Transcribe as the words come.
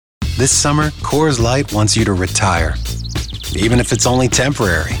This summer, Coors Light wants you to retire, even if it's only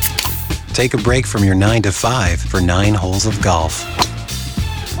temporary. Take a break from your 9 to 5 for 9 holes of golf.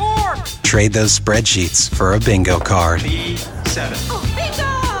 Trade those spreadsheets for a bingo card. B7.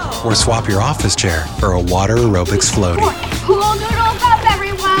 Oh, bingo! Or swap your office chair for a water aerobics floaty. Cool noodles up,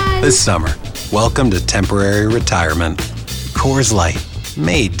 everyone! This summer, welcome to temporary retirement. Coors Light,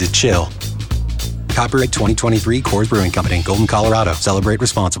 made to chill. Copyright 2023 Coors Brewing Company, Golden, Colorado. Celebrate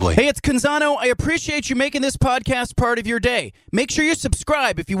responsibly. Hey, it's Canzano. I appreciate you making this podcast part of your day. Make sure you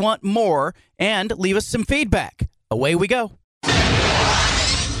subscribe if you want more and leave us some feedback. Away we go.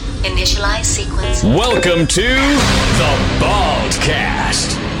 Initialize sequence. Welcome to The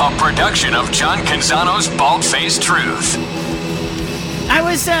Baldcast, a production of John Canzano's Bald-Faced Truth. I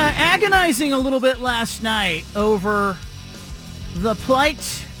was agonizing a little bit last night over the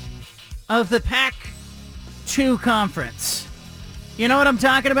plight of the Pac-2 conference. You know what I'm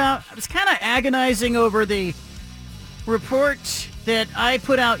talking about? I was kind of agonizing over the report that I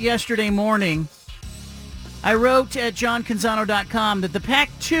put out yesterday morning. I wrote at johncanzano.com that the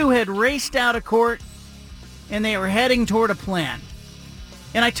Pac-2 had raced out of court and they were heading toward a plan.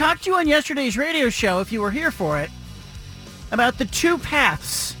 And I talked to you on yesterday's radio show, if you were here for it, about the two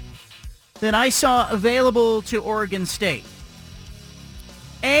paths that I saw available to Oregon State.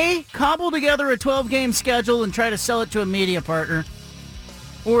 A, cobble together a 12-game schedule and try to sell it to a media partner.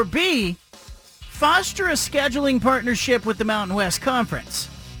 Or B, foster a scheduling partnership with the Mountain West Conference.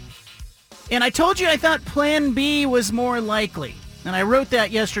 And I told you I thought Plan B was more likely. And I wrote that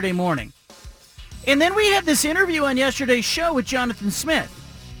yesterday morning. And then we had this interview on yesterday's show with Jonathan Smith,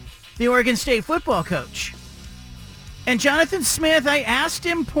 the Oregon State football coach. And Jonathan Smith, I asked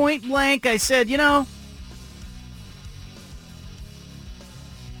him point blank, I said, you know,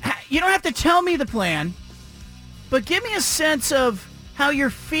 you don't have to tell me the plan, but give me a sense of how you're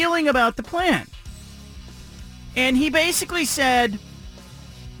feeling about the plan. And he basically said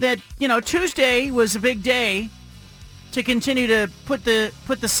that, you know, Tuesday was a big day to continue to put the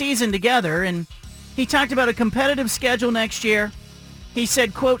season together. And he talked about a competitive schedule next year. He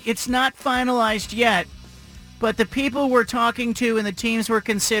said, quote, it's not finalized yet, but the people we're talking to and the teams we're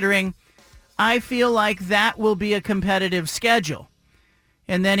considering, I feel like that will be a competitive schedule.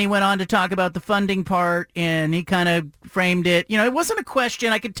 And then he went on to talk about the funding part, and he kind of framed it. You know, it wasn't a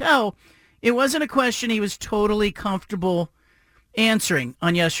question. I could tell it wasn't a question he was totally comfortable answering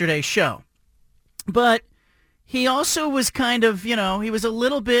on yesterday's show. But he also was kind of, you know, he was a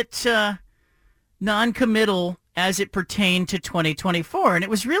little bit non-committal as it pertained to 2024. And it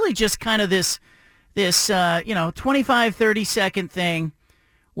was really just kind of this 25, 30-second thing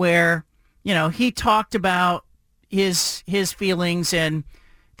where, you know, he talked about his feelings and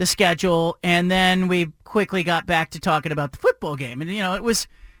the schedule, and then we quickly got back to talking about the football game. And, you know, it was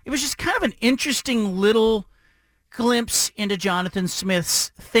just kind of an interesting little glimpse into Jonathan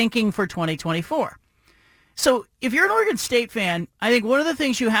Smith's thinking for 2024. So if you're an Oregon State fan, I think one of the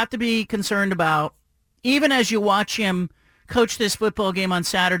things you have to be concerned about, even as you watch him coach this football game on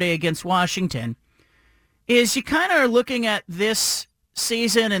Saturday against Washington, is you kind of are looking at this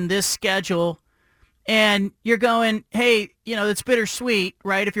season and this schedule, and you're going, hey, you know, it's bittersweet,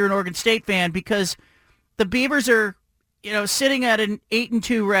 right, if you're an Oregon State fan, because the Beavers are, you know, sitting at an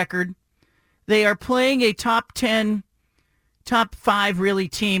 8-2 record. They are playing a top 10, top 5 really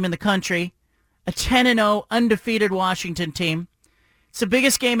team in the country, a 10-0 undefeated Washington team. It's the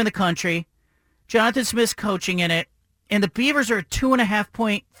biggest game in the country. Jonathan Smith's coaching in it, and the Beavers are a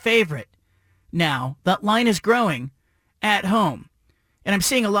 2.5-point favorite now. That line is growing at home. And I'm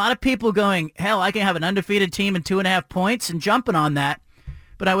seeing a lot of people going, hell, I can have an undefeated team and 2.5 points and jumping on that.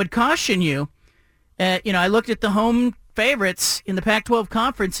 But I would caution you, I looked at the home favorites in the Pac-12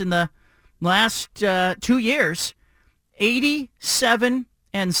 conference in the last 2 years,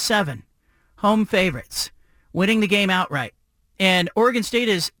 87-7 home favorites, winning the game outright. And Oregon State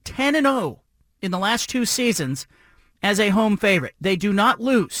is 10-0 in the last 2 seasons as a home favorite. They do not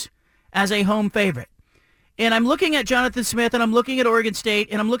lose as a home favorite. And I'm looking at Jonathan Smith, and I'm looking at Oregon State,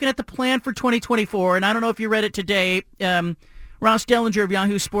 and I'm looking at the plan for 2024. And I don't know if you read it today. Ross Dellinger of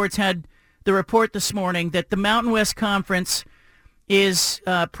Yahoo Sports had the report this morning that the Mountain West Conference is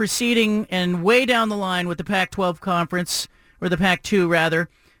proceeding and way down the line with the Pac-12 conference, or the Pac-2 rather,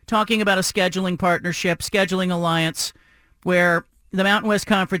 talking about a scheduling partnership, scheduling alliance, where the Mountain West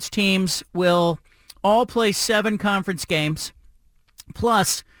Conference teams will all play 7 conference games,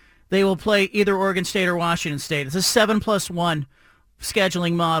 plus they will play either Oregon State or Washington State. It's a 7+1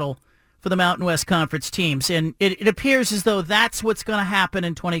 scheduling model for the Mountain West Conference teams. And it appears as though that's what's going to happen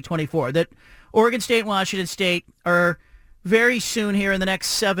in 2024, that Oregon State and Washington State are very soon here in the next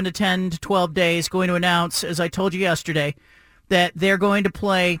 7 to 10 to 12 days going to announce, as I told you yesterday, that they're going to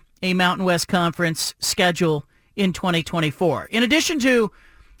play a Mountain West Conference schedule in 2024. In addition to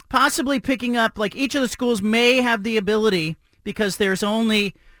possibly picking up, like each of the schools may have the ability, because there's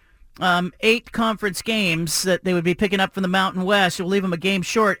only 8 conference games that they would be picking up from the Mountain West. It will leave them a game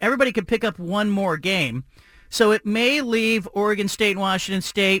short. Everybody could pick up one more game. So it may leave Oregon State and Washington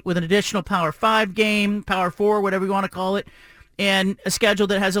State with an additional Power 5 game, Power 4, whatever you want to call it, and a schedule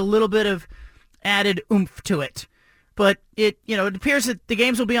that has a little bit of added oomph to it. But it appears that the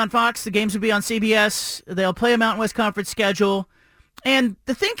games will be on Fox, the games will be on CBS, they'll play a Mountain West Conference schedule, and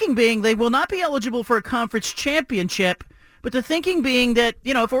the thinking being they will not be eligible for a conference championship, but the thinking being that,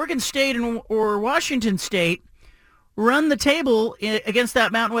 if Oregon State or Washington State run the table against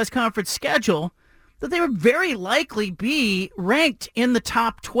that Mountain West Conference schedule, that they would very likely be ranked in the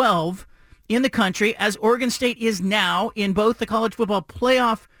top 12 in the country, as Oregon State is now in both the college football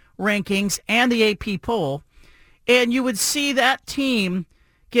playoff rankings and the AP poll. And you would see that team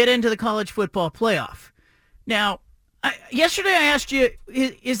get into the college football playoff. Now, yesterday I asked you,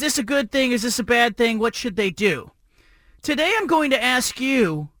 is this a good thing? Is this a bad thing? What should they do? Today I'm going to ask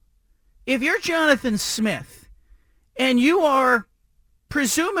you, if you're Jonathan Smith and you are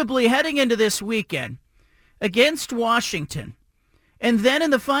presumably heading into this weekend against Washington, and then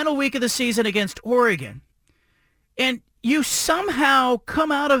in the final week of the season against Oregon, and you somehow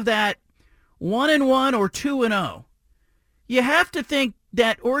come out of that 1-1 or 2-0, you have to think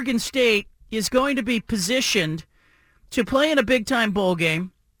that Oregon State is going to be positioned to play in a big-time bowl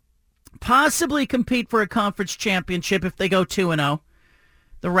game, possibly compete for a conference championship if they go 2-0.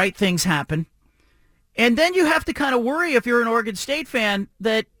 The right things happen. And then you have to kind of worry, if you're an Oregon State fan,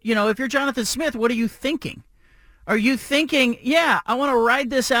 that, if you're Jonathan Smith, what are you thinking? Are you thinking, I want to ride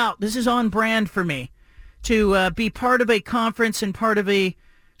this out. This is on brand for me to be part of a conference and part of a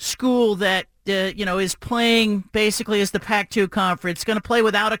school that, is playing basically as the Pac-2 conference, going to play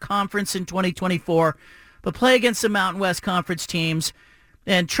without a conference in 2024, but play against the Mountain West Conference teams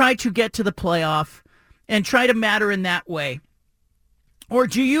and try to get to the playoff and try to matter in that way? Or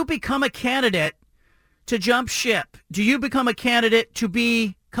do you become a candidate to jump ship? Do you become a candidate to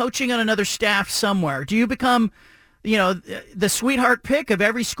be coaching on another staff somewhere? Do you become, the sweetheart pick of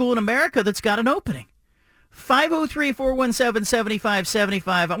every school in America that's got an opening? 503-417-7575.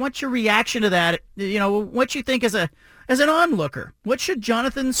 I want your reaction to that. What you think as an onlooker. What should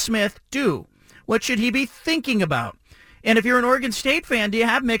Jonathan Smith do? What should he be thinking about? And if you're an Oregon State fan, do you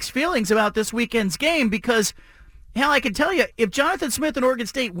have mixed feelings about this weekend's game? Because, hell, I can tell you, if Jonathan Smith and Oregon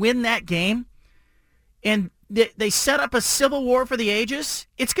State win that game, and they set up a civil war for the ages,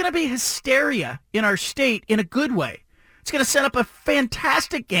 it's going to be hysteria in our state in a good way. It's going to set up a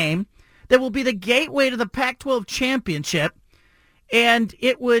fantastic game that will be the gateway to the Pac-12 championship, and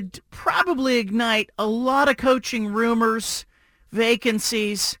it would probably ignite a lot of coaching rumors,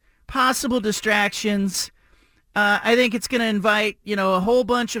 vacancies, possible distractions. I think it's going to invite, a whole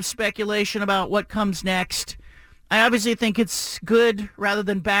bunch of speculation about what comes next. I obviously think it's good rather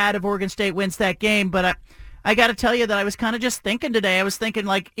than bad if Oregon State wins that game, but I got to tell you that I was kind of just thinking today. I was thinking,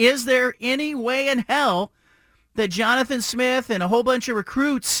 is there any way in hell that Jonathan Smith and a whole bunch of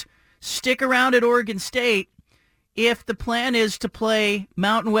recruits stick around at Oregon State if the plan is to play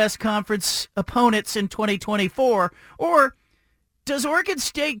Mountain West Conference opponents in 2024? Or does Oregon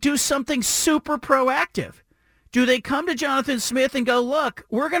State do something super proactive? Do they come to Jonathan Smith and go, look,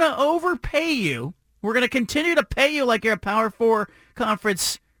 we're going to overpay you. We're going to continue to pay you like you're a Power 4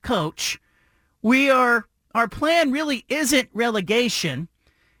 conference coach. Our plan really isn't relegation.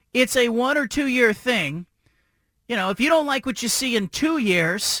 It's a 1 or 2 year thing. If you don't like what you see in 2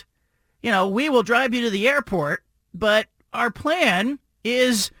 years, we will drive you to the airport. But our plan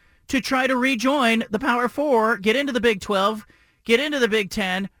is to try to rejoin the Power 4, get into the Big 12, get into the Big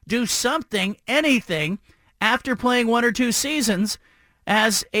 10, do something, anything, after playing 1 or 2 seasons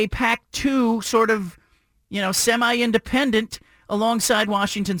as a Pac-2 sort of, semi-independent alongside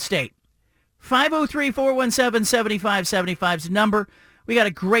Washington State. 503-417-7575 is the number. We got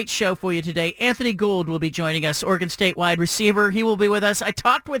a great show for you today. Anthony Gould will be joining us, Oregon State wide receiver. He will be with us. I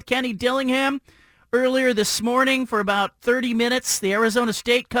talked with Kenny Dillingham earlier this morning for about 30 minutes, the Arizona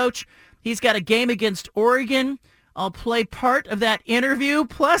State coach. He's got a game against Oregon. I'll play part of that interview.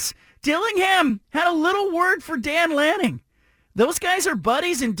 Plus, Dillingham had a little word for Dan Lanning. Those guys are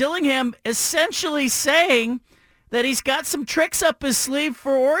buddies, and Dillingham essentially saying that he's got some tricks up his sleeve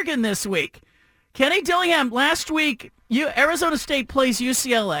for Oregon this week. Kenny Dillingham, last week, Arizona State plays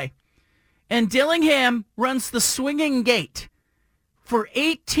UCLA, and Dillingham runs the swinging gate for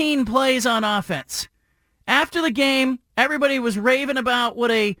 18 plays on offense. After the game, Everybody was raving about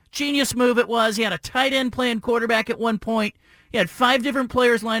what a genius move it was. He had a tight end playing quarterback at one point. He had 5 different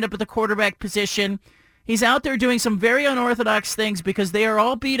players lined up at the quarterback position. He's out there doing some very unorthodox things because they are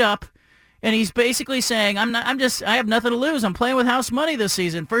all beat up. And he's basically saying, I have nothing to lose. I'm playing with house money this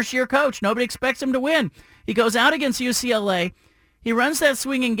season. First-year coach. Nobody expects him to win. He goes out against UCLA. He runs that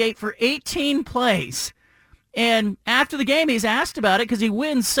swinging gate for 18 plays. And after the game, he's asked about it because he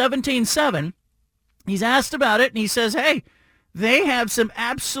wins 17-7. He's asked about it, and he says, hey, they have some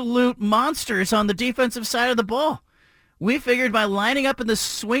absolute monsters on the defensive side of the ball. We figured by lining up in the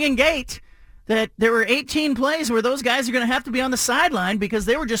swinging gate that there were 18 plays where those guys are going to have to be on the sideline because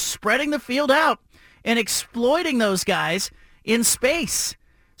they were just spreading the field out and exploiting those guys in space.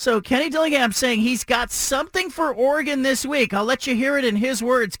 So Kenny Dillingham saying he's got something for Oregon this week. I'll let you hear it in his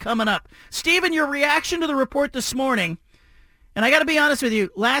words coming up. Stephen, your reaction to the report this morning. And I got to be honest with you,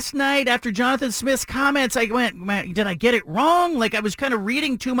 last night after Jonathan Smith's comments, I went, man, did I get it wrong? Like I was kind of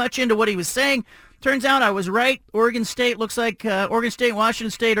reading too much into what he was saying. Turns out I was right. Oregon State looks like Oregon State and Washington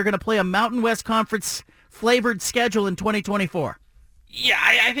State are going to play a Mountain West Conference flavored schedule in 2024. Yeah,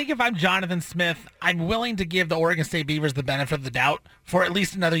 I think if I'm Jonathan Smith, I'm willing to give the Oregon State Beavers the benefit of the doubt for at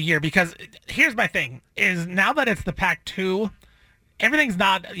least another year because here's my thing, is now that it's the Pac-2, everything's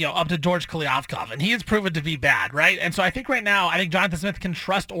not up to George Kliavkoff, and he has proven to be bad, right? And so I think right now, Jonathan Smith can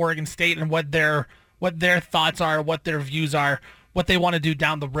trust Oregon State and what their thoughts are, what their views are, what they want to do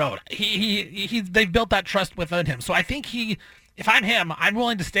down the road. They've built that trust within him. So I think if I'm him, I'm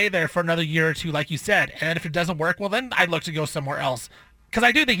willing to stay there for another year or two, like you said. And if it doesn't work, well, then I'd look to go somewhere else. Because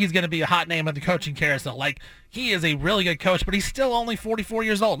I do think he's going to be a hot name on the coaching carousel. Like, he is a really good coach, but he's still only 44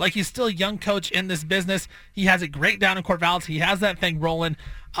 years old. Like, he's still a young coach in this business. He has it great down in Corvallis. He has that thing rolling.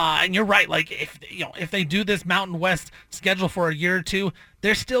 And you're right. Like, if they do this Mountain West schedule for a year or two,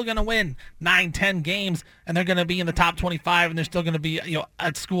 they're still going to win 9-10 games, and they're going to be in the top 25, and they're still going to be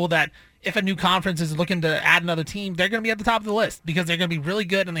at school that if a new conference is looking to add another team, they're going to be at the top of the list because they're going to be really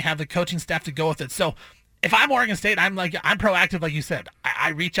good, and they have the coaching staff to go with it. So if I'm Oregon State, I'm proactive, like you said. I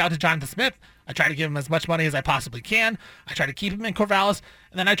reach out to Jonathan Smith. I try to give him as much money as I possibly can. I try to keep him in Corvallis,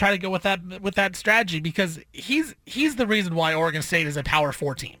 and then I try to go with that strategy because he's the reason why Oregon State is a Power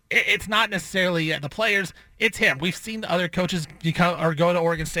 4 team. It's not necessarily the players; it's him. We've seen other coaches go to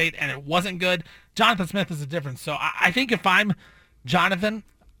Oregon State, and it wasn't good. Jonathan Smith is the difference. So I think if I'm Jonathan,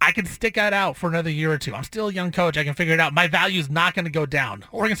 I can stick that out for another year or two. I'm still a young coach. I can figure it out. My value is not going to go down.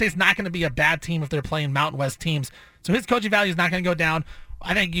 Oregon State's not going to be a bad team if they're playing Mountain West teams. So his coaching value is not going to go down.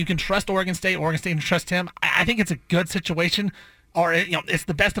 I think you can trust Oregon State. Oregon State can trust him. I think it's a good situation, or it's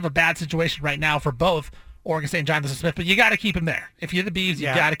the best of a bad situation right now for both Oregon State and Jonathan Smith. But you got to keep him there. If you're the Beavs, you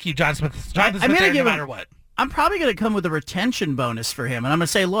got to keep Jonathan Smith there no matter what. I'm probably going to come with a retention bonus for him, and I'm going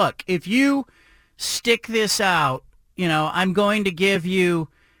to say, look, if you stick this out, I'm going to give you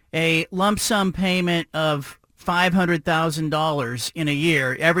a lump sum payment of $500,000 in a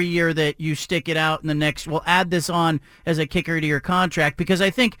year. Every year that you stick it out in the next, we'll add this on as a kicker to your contract because I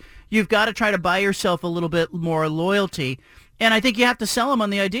think you've got to try to buy yourself a little bit more loyalty. And I think you have to sell them on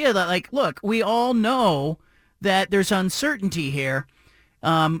the idea that, like, look, we all know that there's uncertainty here.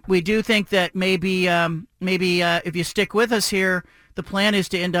 We do think that maybe if you stick with us here, the plan is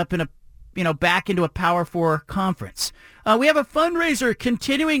to end up in back into a Power 4 conference. We have a fundraiser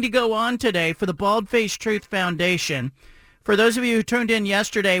continuing to go on today for the Bald Face Truth Foundation. For those of you who tuned in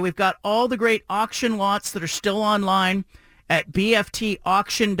yesterday, we've got all the great auction lots that are still online at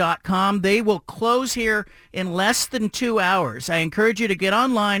BFTauction.com. They will close here in less than 2 hours. I encourage you to get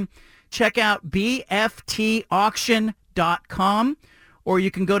online, check out BFTauction.com, or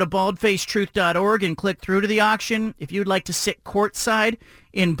you can go to baldfacetruth.org and click through to the auction. If you'd like to sit courtside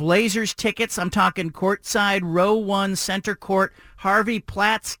in Blazers tickets, I'm talking courtside, row 1, center court, Harvey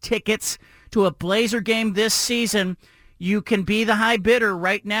Platts tickets to a Blazer game this season, you can be the high bidder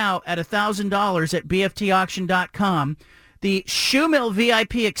right now at $1,000 at BFTauction.com. The Shoe Mill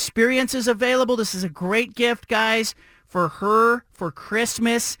VIP experience is available. This is a great gift, guys, for her for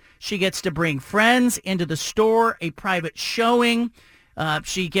Christmas. She gets to bring friends into the store, a private showing.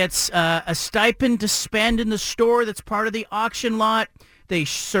 She gets a stipend to spend in the store that's part of the auction lot. They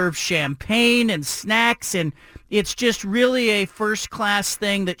serve champagne and snacks, and it's just really a first-class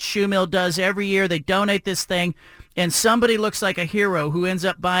thing that Shoe Mill does every year. They donate this thing, and somebody looks like a hero who ends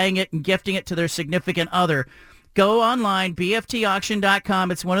up buying it and gifting it to their significant other. Go online,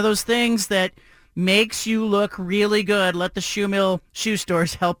 BFTauction.com. It's one of those things that makes you look really good. Let the Shoe Mill shoe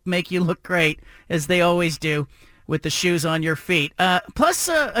stores help make you look great, as they always do, with the shoes on your feet. Plus,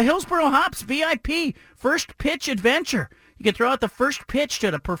 a Hillsboro Hops VIP first pitch adventure. You can throw out the first pitch to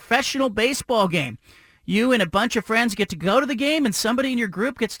the professional baseball game. You and a bunch of friends get to go to the game, and somebody in your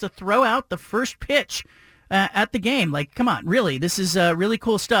group gets to throw out the first pitch at the game. Like, come on, really, this is really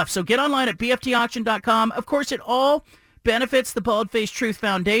cool stuff. So get online at BFTauction.com. Of course, it all benefits the Bald-Faced Truth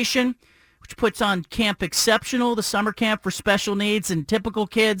Foundation, which puts on Camp Exceptional, the summer camp for special needs and typical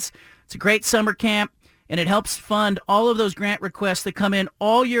kids. It's a great summer camp, and it helps fund all of those grant requests that come in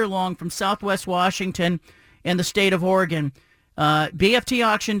all year long from Southwest Washington and the state of Oregon.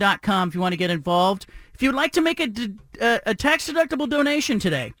 BFTauction.com if you want to get involved. If you'd like to make a tax-deductible donation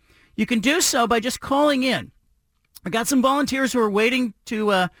today, you can do so by just calling in. I got some volunteers who are waiting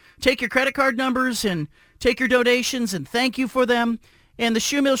to take your credit card numbers and take your donations, and thank you for them. And the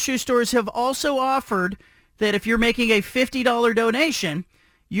Shoe Mill Shoe Stores have also offered that if you're making a $50 donation,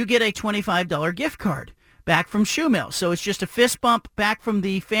 you get a $25 gift card back from Shoe Mill. So it's just a fist bump back from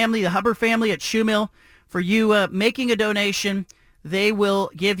the family, the Hubbard family at Shoe Mill. For you making a donation, they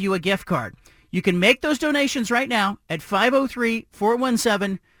will give you a gift card. You can make those donations right now at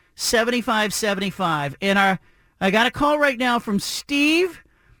 503-417-7575. And I got a call right now from Steve,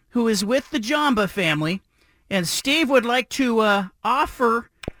 who is with the Jamba family. And Steve would like to offer,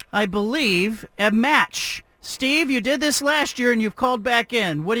 I believe, a match. Steve, you did this last year and you've called back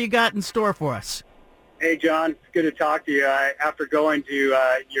in. What do you got in store for us? Hey, John. It's good to talk to you. After going to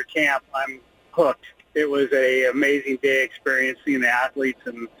your camp, I'm hooked. It was an amazing day experience seeing the athletes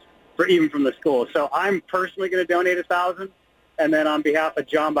and even from the school. So I'm personally going to donate $1,000, and then on behalf of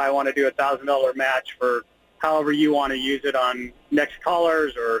Jamba, I want to do a $1,000 match for however you want to use it on next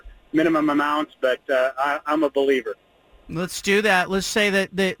callers or minimum amounts. But I'm a believer. Let's do that. Let's say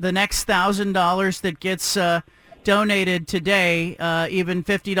that the next $1,000 that gets donated today, even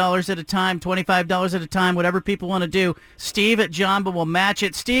 $50 at a time, $25 at a time, whatever people want to do, Steve at Jamba will match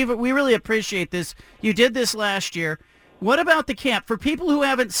it. Steve, we really appreciate this. You did this last year. What about the camp? For people who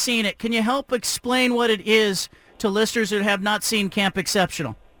haven't seen it, can you help explain what it is to listeners that have not seen Camp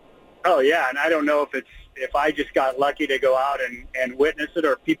Exceptional? Oh, yeah, and I don't know if I just got lucky to go out and witness it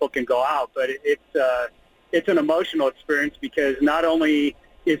or if people can go out, but it's an emotional experience because not only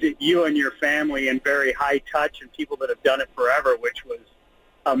is it you and your family and very high touch and people that have done it forever, which was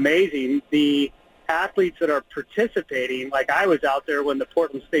amazing. The athletes that are participating, like I was out there when the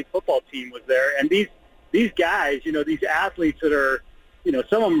Portland State football team was there, and these guys, these athletes that are,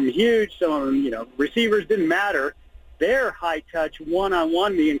 some of them huge, some of them, receivers, didn't matter. Their high touch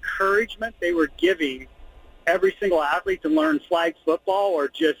one-on-one, the encouragement they were giving every single athlete to learn flag football or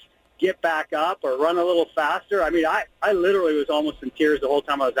just get back up or run a little faster. I mean, I literally was almost in tears the whole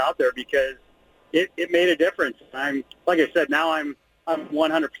time I was out there because it made a difference. Like I said, now I'm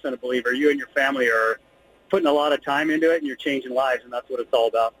 100% a believer. You and your family are putting a lot of time into it, and you're changing lives, and that's what it's all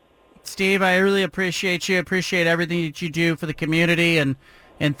about. Steve, I really appreciate you. Appreciate everything that you do for the community, and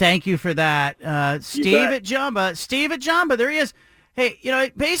thank you for that. Steve at Jamba, there he is.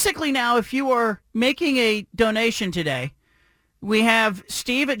 Hey, basically now if you are making a donation today, we have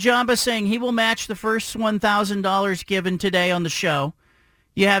Steve at Jamba saying he will match the first $1,000 given today on the show.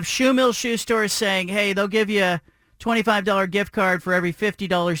 You have Shoe Mill Shoe Stores saying, hey, they'll give you a $25 gift card for every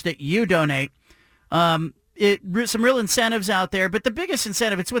 $50 that you donate. Some real incentives out there, but the biggest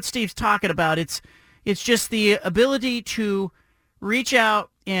incentive, it's what Steve's talking about. It's just the ability to reach out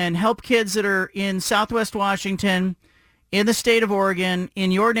and help kids that are in Southwest Washington, in the state of Oregon,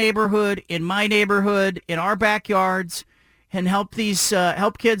 in your neighborhood, in my neighborhood, in our backyards, and help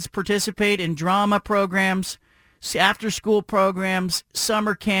kids participate in drama programs, after-school programs,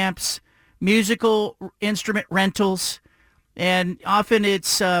 summer camps, musical instrument rentals, and often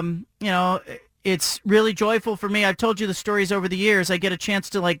it's it's really joyful for me. I've told you the stories over the years. I get a chance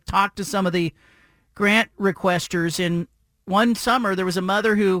to talk to some of the grant requesters. And one summer, there was a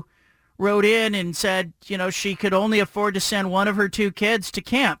mother who wrote in and said, she could only afford to send one of her two kids to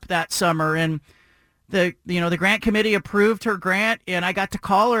camp that summer, and the grant committee approved her grant, and I got to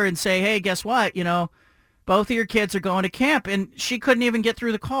call her and say, hey, guess what? Both of your kids are going to camp. And she couldn't even get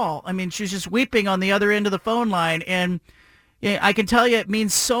through the call. I mean, she was just weeping on the other end of the phone line. And I can tell you it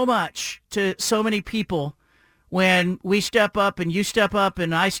means so much to so many people when we step up and you step up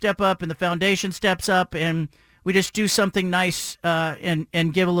and I step up and the foundation steps up and we just do something nice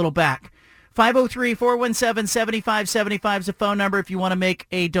and give a little back. 503-417-7575 is the phone number if you want to make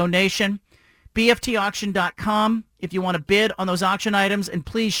a donation. BFTauction.com if you want to bid on those auction items, and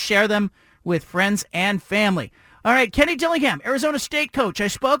please share them with friends and family. All right, Kenny Dillingham, Arizona State coach. I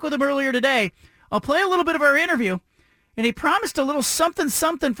spoke with him earlier today. I'll play a little bit of our interview, and he promised a little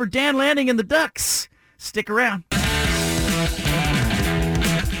something for Dan Lanning and the Ducks. Stick around.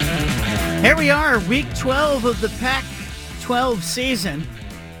 Here we are, week 12 of the Pac-12 season.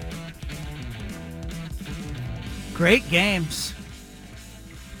 Great games.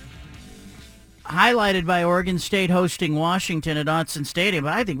 Highlighted by Oregon State hosting Washington at Autzen Stadium.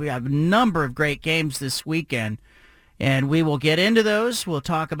 But I think we have a number of great games this weekend, and we will get into those. We'll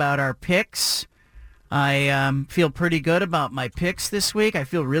talk about our picks. I feel pretty good about my picks this week. I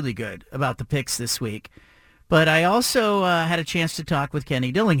feel really good about the picks this week. But I also had a chance to talk with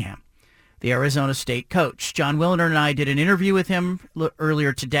Kenny Dillingham, the Arizona State coach. John Willner and I did an interview with him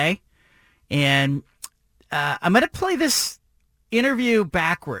earlier today, and I'm going to play this interview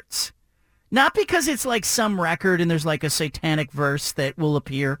backwards. Not because it's like some record and there's like a satanic verse that will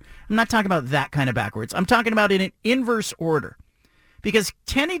appear. I'm not talking about that kind of backwards. I'm talking about in an inverse order. Because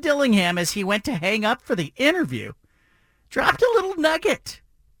Kenny Dillingham, as he went to hang up for the interview, dropped a little nugget.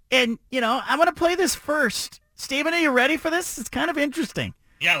 And, I'm going to play this first. Steven, are you ready for this? It's kind of interesting.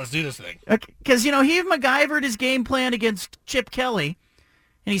 Yeah, let's do this thing. Because, he MacGyvered his game plan against Chip Kelly,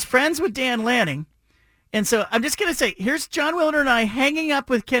 and he's friends with Dan Lanning. And so I'm just going to say, here's John Willner and I hanging up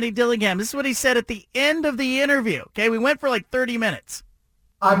with Kenny Dillingham. This is what he said at the end of the interview. Okay, we went for like 30 minutes.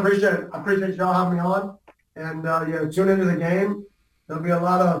 I appreciate it. I appreciate y'all having me on. And, tune into the game. There'll be a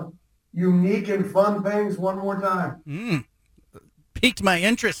lot of unique and fun things one more time. Piqued my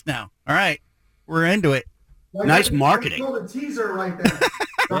interest now. All right, we're into it. Nice marketing. I killed a teaser right there.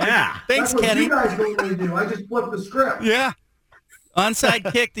 Yeah. Thanks, That's what Kenny. you guys normally do. I just flip the script. Yeah.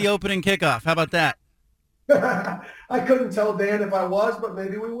 Onside kick, the opening kickoff. How about that? I couldn't tell Dan if I was, but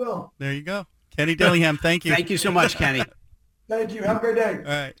maybe we will. There you go. Kenny Dillingham, thank you. Thank you so much, Kenny. Thank you. Have a great day.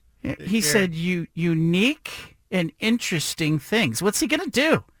 All right. He said unique and interesting things. What's he going to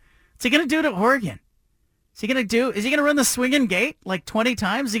do? What's he going to do to Oregon? Is he going to run the swinging gate like 20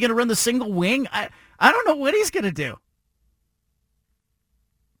 times? Is he going to run the single wing? I don't know what he's going to do.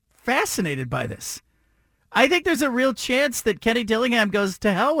 Fascinated by this. I think there's a real chance that Kenny Dillingham goes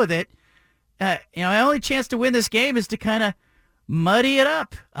to hell with it. My only chance to win this game is to kind of muddy it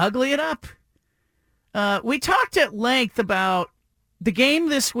up, ugly it up. We talked at length about the game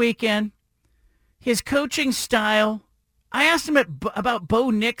this weekend, his coaching style. I asked him about Bo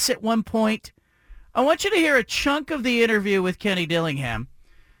Nix at one point. I want you to hear a chunk of the interview with Kenny Dillingham.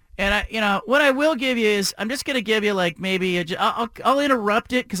 And what I will give you is I'm just going to give you like maybe I'll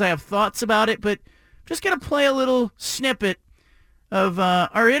interrupt it because I have thoughts about it, but I'm just going to play a little snippet of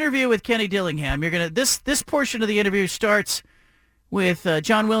our interview with Kenny Dillingham. You're gonna this portion of the interview starts with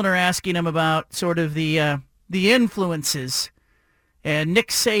John Willner asking him about sort of the influences and Nick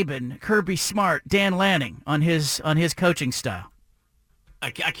Saban, Kirby Smart, Dan Lanning on his coaching style.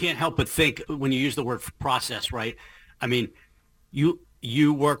 I can't help but think when you use the word process, right? I mean,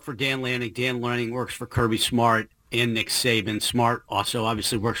 you work for Dan Lanning. Dan Lanning works for Kirby Smart and Nick Saban. Smart also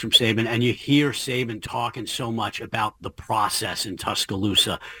obviously works from Saban. And you hear Saban talking so much about the process in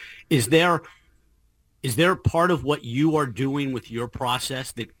Tuscaloosa. Is there part of what you are doing with your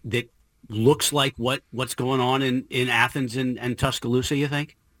process that looks like what's going on in Athens and Tuscaloosa, you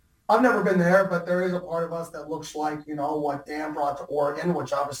think? I've never been there, but there is a part of us that looks like, what Dan brought to Oregon,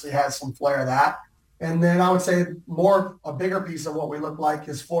 which obviously has some flair of that. And then I would say a bigger piece of what we look like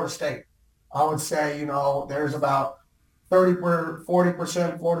is Florida State. I would say, there's about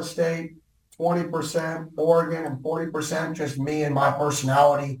 40% Florida State, 20% Oregon, and 40% just me and my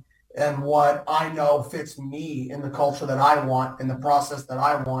personality and what I know fits me in the culture that I want and the process that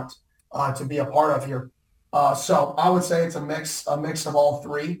I want to be a part of here. So I would say it's a mix of all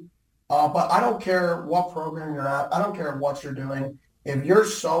three. But I don't care what program you're at. I don't care what you're doing. If you're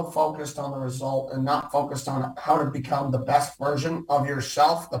so focused on the result and not focused on how to become the best version of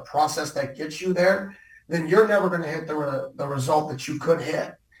yourself, the process that gets you there, then you're never going to hit the result that you could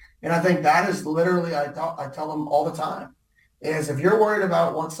hit. And I think that is literally, I tell them all the time, is if you're worried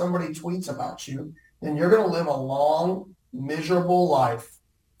about what somebody tweets about you, then you're going to live a long, miserable life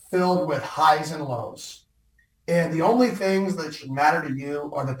filled with highs and lows. And the only things that should matter to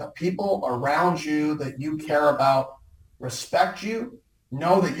you are that the people around you that you care about respect you,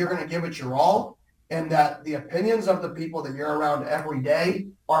 know that you're going to give it your all, and that the opinions of the people that you're around every day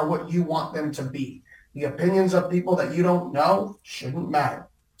are what you want them to be. The opinions of people that you don't know shouldn't matter.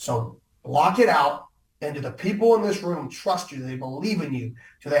 So block it out. And do the people in this room trust you? Do they believe in you?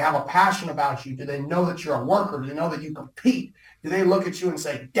 Do they have a passion about you? Do they know that you're a worker? Do they know that you compete? Do they look at you and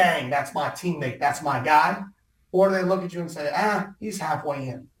say, dang, that's my teammate, that's my guy? Or do they look at you and say, he's halfway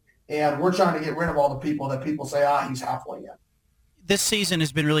in? And we're trying to get rid of all the people that people say, he's halfway in. This season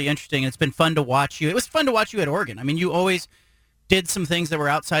has been really interesting. It's been fun to watch you. It was fun to watch you at Oregon. I mean, you always did some things that were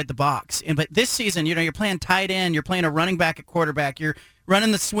outside the box. But this season, you're playing tight end. You're playing a running back at quarterback. You're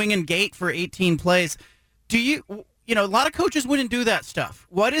running the swinging gate for 18 plays. Do you a lot of coaches wouldn't do that stuff.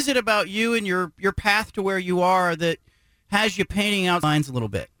 What is it about you and your path to where you are that has you painting out lines a little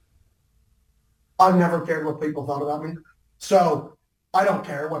bit? I've never cared what people thought about me. So I don't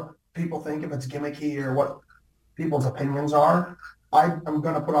care what people think, if it's gimmicky or what people's opinions are. I'm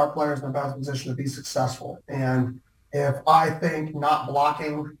going to put our players in the best position to be successful. And if I think not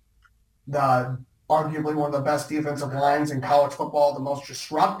blocking the arguably one of the best defensive lines in college football, the most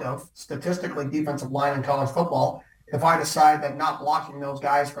disruptive, statistically, defensive line in college football, if I decide that not blocking those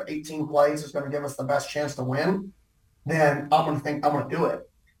guys for 18 plays is going to give us the best chance to win, then I'm going to do it.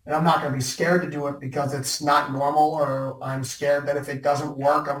 And I'm not going to be scared to do it because it's not normal, or I'm scared that if it doesn't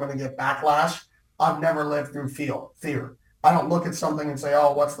work, I'm going to get backlash. I've never lived through fear. I don't look at something and say,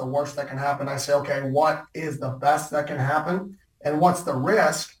 oh, what's the worst that can happen? I say, okay, what is the best that can happen? And what's the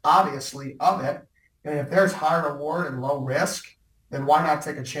risk, obviously, of it? And if there's high reward and low risk, then why not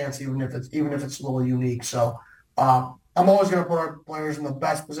take a chance, even if it's a little unique? So I'm always going to put our players in the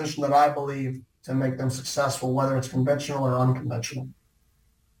best position that I believe to make them successful, whether it's conventional or unconventional.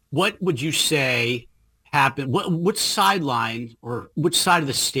 What would you say happened? Which sideline or which side of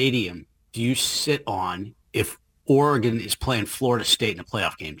the stadium do you sit on if Oregon is playing Florida State in a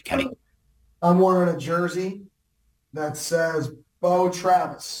playoff game, Kenny? I'm wearing a jersey that says Bo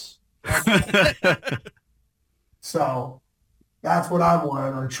Travis. So that's what I'm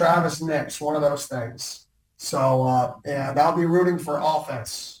wearing, or Travis Nix, one of those things. So, and I'll be rooting for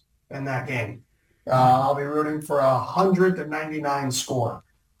offense in that game. I'll be rooting for 100-99 score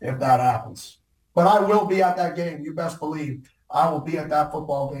if that happens. But I will be at that game. You best believe I will be at that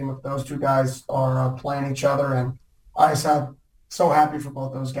football game if those two guys are playing each other. And I just am so happy for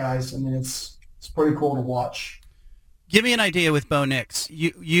both those guys. I mean, it's pretty cool to watch. Give me an idea with Bo Nix.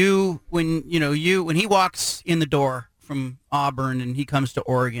 When he walks in the door from Auburn and he comes to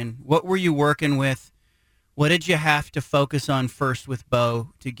Oregon, what were you working with? What did you have to focus on first with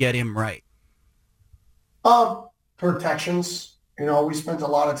Bo to get him right? Protections. We spent a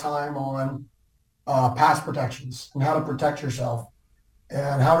lot of time on pass protections and how to protect yourself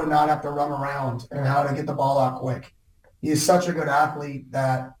and how to not have to run around and how to get the ball out quick. He's such a good athlete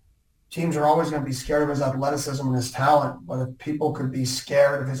that teams are always going to be scared of his athleticism and his talent. But if people could be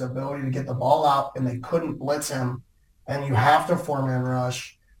scared of his ability to get the ball out and they couldn't blitz him and you have to four-man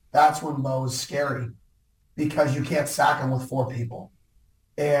rush, that's when Bo is scary because you can't sack him with four people.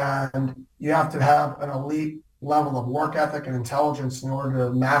 And you have to have an elite level of work ethic and intelligence in order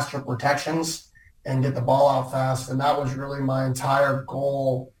to master protections and get the ball out fast. And that was really my entire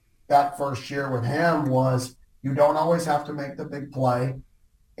goal that first year with him was you don't always have to make the big play,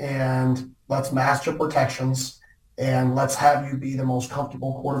 and let's master protections, and let's have you be the most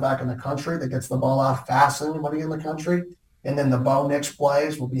comfortable quarterback in the country that gets the ball out faster than anybody in the country. And then the Bo Nix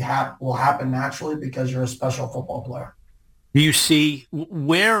plays will happen naturally because you're a special football player.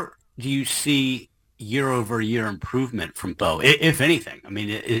 Where do you see year-over-year improvement from Bo, if anything? I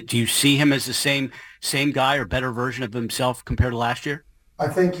mean, do you see him as the same guy or better version of himself compared to last year? I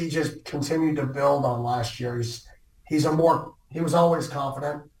think he just continued to build on last year. He was always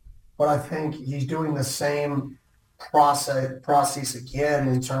confident, but I think he's doing the same process again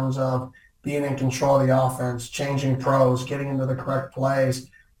in terms of being in control of the offense, changing pros, getting into the correct plays.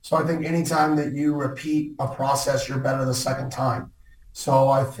 So I think anytime that you repeat a process, you're better the second time. So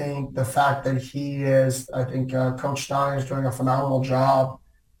I think the fact that Coach Steiner is doing a phenomenal job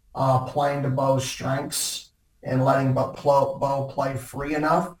playing to Bo's strengths and letting Bo play free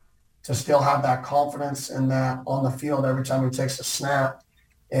enough to still have that confidence and that on the field every time he takes a snap.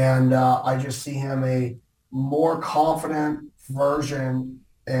 And I just see him a more confident version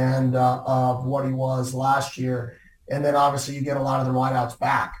of what he was last year. And then obviously you get a lot of the wideouts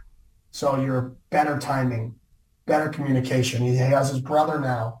back. So you're better timing, better communication. He has his brother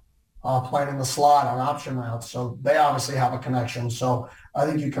now playing in the slot on option routes. So they obviously have a connection. So I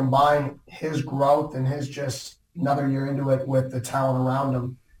think you combine his growth and his just another year into it with the talent around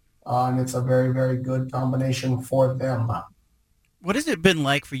him. And it's a very, very good combination for them. What has it been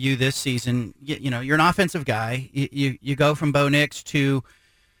like for you this season? You're an offensive guy. You go from Bo Nix to,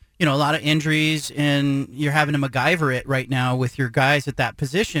 a lot of injuries, and you're having to MacGyver it right now with your guys at that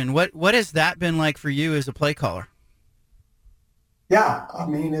position. What has that been like for you as a play caller? Yeah, I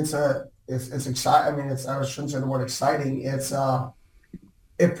mean, it's exciting. I mean, I shouldn't say the word exciting.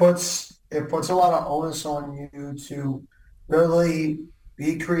 It puts a lot of onus on you to really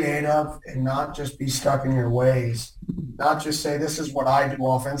be creative and not just be stuck in your ways. Not just say, this is what I do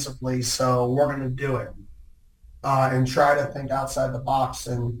offensively, so we're going to do it. And try to think outside the box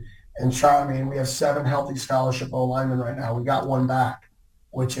and try. I mean, we have 7 healthy scholarship O-linemen right now. We got one back.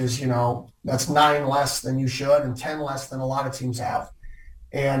 which is, that's 9 less than you should and 10 less than a lot of teams have.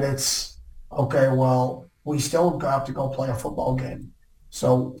 And it's, okay, well, we still have to go play a football game.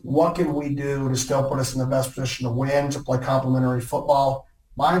 So what can we do to still put us in the best position to win, to play complementary football?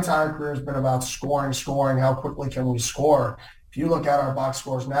 My entire career has been about scoring. How quickly can we score? If you look at our box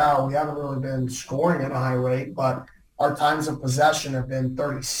scores now, we haven't really been scoring at a high rate, but our times of possession have been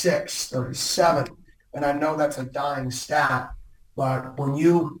 36, 37. And I know that's a dying stat, but when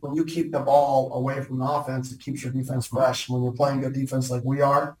you keep the ball away from the offense, it keeps your defense fresh. When you're playing good defense like we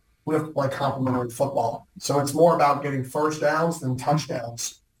are, we have to play complementary football. So it's more about getting first downs than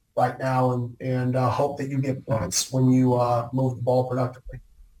touchdowns right now, and hope that you get points when you move the ball productively.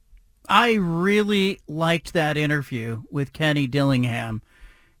 I really liked that interview with Kenny Dillingham.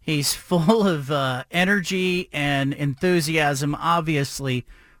 He's full of energy and enthusiasm, obviously,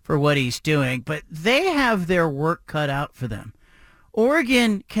 for what he's doing, but they have their work cut out for them.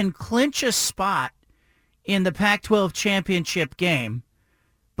 Oregon can clinch a spot in the Pac-12 championship game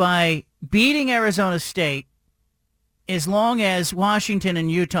by beating Arizona State as long as Washington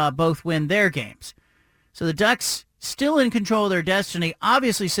and Utah both win their games. So the Ducks still in control of their destiny,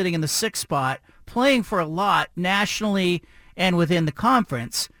 obviously sitting in the 6th spot, playing for a lot nationally and within the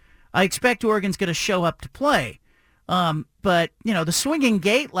conference. I expect Oregon's going to show up to play. But, the swinging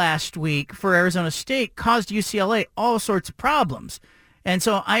gate last week for Arizona State caused UCLA all sorts of problems. And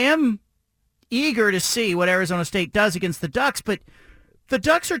so I am eager to see what Arizona State does against the Ducks, but the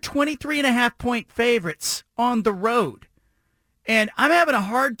Ducks are 23.5-point favorites on the road. And I'm having a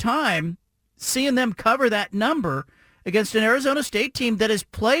hard time seeing them cover that number against an Arizona State team that has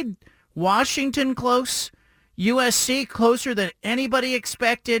played Washington close, USC closer than anybody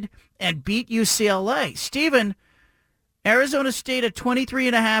expected, and beat UCLA. Stephen, Arizona State a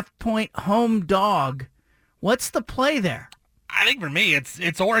 23.5-point home dog. What's the play there? I think for me,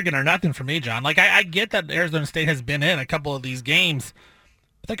 it's Oregon or nothing for me, John. Like, I get that Arizona State has been in a couple of these games,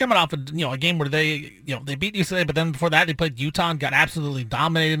 but they're coming off a game where they beat UCLA, but then before that they played Utah and got absolutely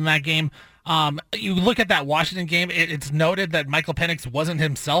dominated in that game. You look at that Washington game, it's noted that Michael Penix wasn't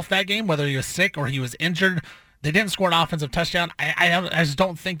himself that game, whether he was sick or he was injured. They didn't score an offensive touchdown. I just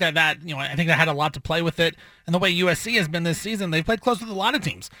don't think that I think that had a lot to play with it. And the way USC has been this season, they've played close with a lot of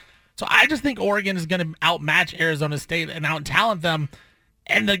teams. So I just think Oregon is going to outmatch Arizona State and out-talent them.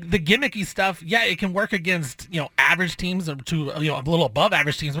 And the gimmicky stuff, yeah, it can work against, average teams or to, a little above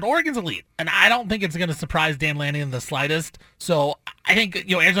average teams, but Oregon's elite. And I don't think it's going to surprise Dan Lanning in the slightest. So I think,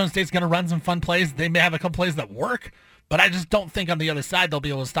 Arizona State's going to run some fun plays. They may have a couple plays that work, but I just don't think on the other side they'll be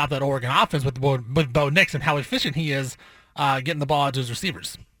able to stop that Oregon offense with Bo Nix and how efficient he is getting the ball out to his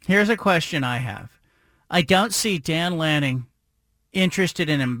receivers. Here's a question I have. I don't see Dan Lanning interested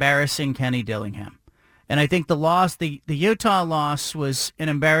in embarrassing Kenny Dillingham. And I think the loss, the Utah loss was an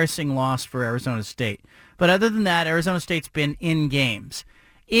embarrassing loss for Arizona State. But other than that, Arizona State's been in games.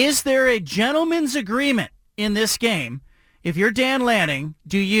 Is there a gentleman's agreement in this game? If you're Dan Lanning,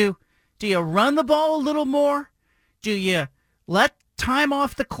 do you run the ball a little more? Do you let time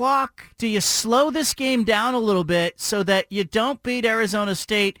off the clock? Do you slow this game down a little bit so that you don't beat Arizona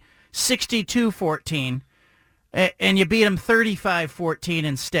State 62-14 and you beat them 35-14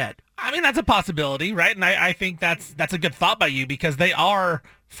 instead? I mean, that's a possibility, right? And I think that's a good thought by you because they are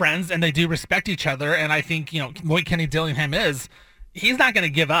friends and they do respect each other. And I think, what Kenny Dillingham is, he's not going to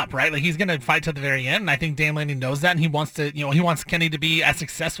give up, right? Like, he's going to fight to the very end. And I think Dan Lanning knows that. And he wants to, he wants Kenny to be as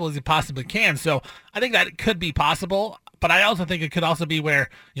successful as he possibly can. So I think that it could be possible. But I also think it could also be where,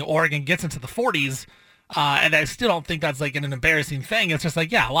 Oregon gets into the 40s. And I still don't think that's like an embarrassing thing. It's just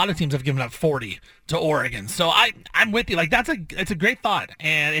like, yeah, a lot of teams have given up 40 to Oregon. So I'm with you. Like, it's a great thought.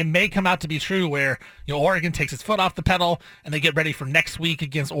 And it may come out to be true where, Oregon takes its foot off the pedal and they get ready for next week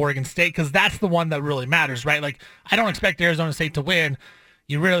against Oregon State because that's the one that really matters, right? Like, I don't expect Arizona State to win.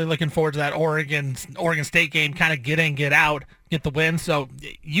 You're really looking forward to that Oregon State game, kind of get in, get out, get the win. So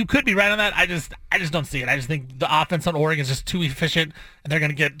you could be right on that. I just don't see it. I just think the offense on Oregon is just too efficient and they're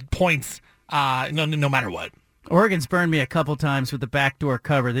going to get points no matter what. Oregon's burned me a couple times with the backdoor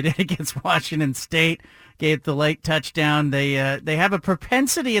cover. They did against Washington State, gave the late touchdown. They have a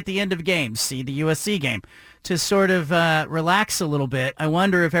propensity at the end of games, see the USC game, to sort of relax a little bit. I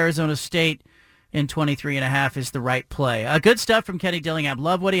wonder if Arizona State in 23.5 is the right play. Good stuff from Kenny Dillingham.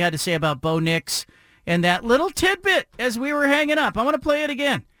 Love what he had to say about Bo Nix and that little tidbit as we were hanging up. I want to play it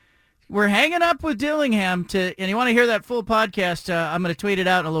again. We're hanging up with Dillingham and you want to hear that full podcast, I'm going to tweet it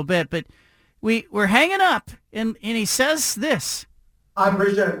out in a little bit, but we're hanging up, and he says this. I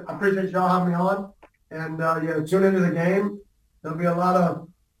appreciate it. I appreciate y'all having me on. And tune into the game. There'll be a lot of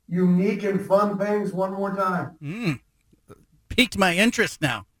unique and fun things one more time. piqued my interest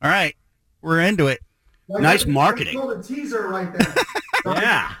now. All right, we're into it. Nice marketing. That's the teaser right there.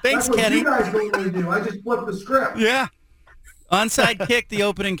 Yeah. Thanks, That's what Kenny. you guys normally do. I just flip the script. Yeah. Onside kick, the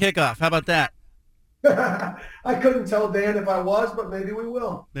opening kickoff. How about that? I couldn't tell Dan if I was, but maybe we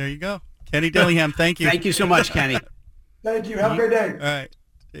will. There you go. Kenny Dillingham, thank you. Thank you so much, Kenny. Thank you. Have a great day. All right.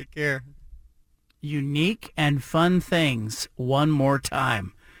 Take care. Unique and fun things one more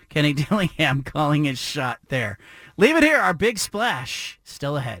time. Kenny Dillingham calling his shot there. Leave it here. Our big splash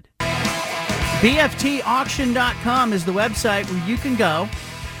still ahead. BFTauction.com is the website where you can go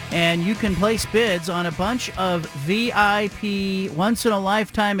and you can place bids on a bunch of VIP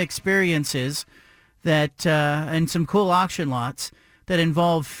once-in-a-lifetime experiences that and some cool auction lots that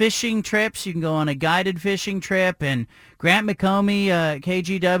involve fishing trips. You can go on a guided fishing trip, and Grant McComey,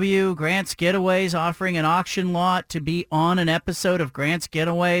 KGW, Grant's Getaways, offering an auction lot to be on an episode of Grant's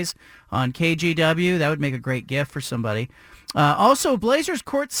Getaways on KGW. That would make a great gift for somebody. Also, Blazers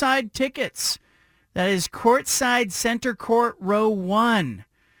courtside tickets. That is courtside center court row 1.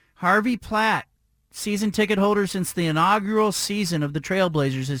 Harvey Platt, season ticket holder since the inaugural season of the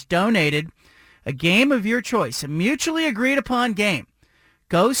Trailblazers, has donated a game of your choice, a mutually agreed upon game.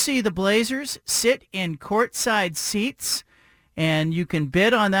 Go see the Blazers, sit in courtside seats, and you can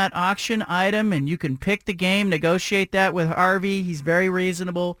bid on that auction item, and you can pick the game, negotiate that with Harvey. He's very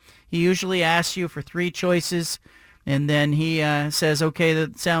reasonable. He usually asks you for 3 choices, and then he says, okay,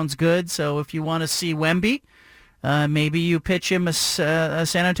 that sounds good. So if you want to see Wemby, maybe you pitch him a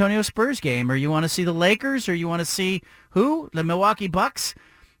San Antonio Spurs game, or you want to see the Lakers, or you want to see who? The Milwaukee Bucks.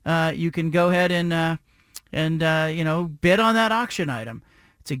 You can go ahead and bid on that auction item.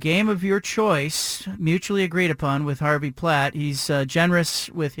 It's a game of your choice, mutually agreed upon with Harvey Platt. He's generous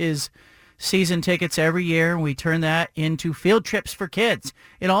with his season tickets every year. We turn that into field trips for kids.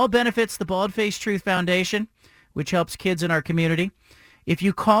 It all benefits the Bald-Faced Truth Foundation, which helps kids in our community. If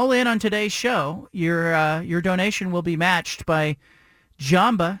you call in on today's show, your donation will be matched by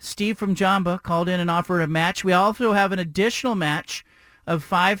Jamba. Steve from Jamba called in and offered a match. We also have an additional match of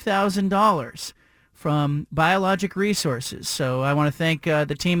 $5,000 from Biologic Resources. So I want to thank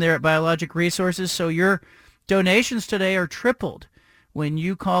the team there at Biologic Resources. So your donations today are tripled when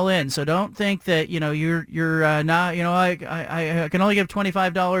you call in. So don't think that you're not. I can only give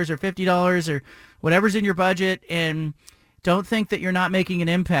 $25 or $50 or whatever's in your budget, and don't think that you're not making an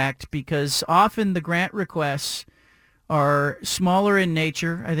impact, because often the grant requests are smaller in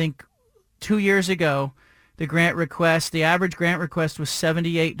nature. I think 2 years ago, the average grant request was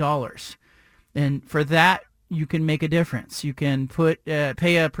 $78. And for that, you can make a difference. You can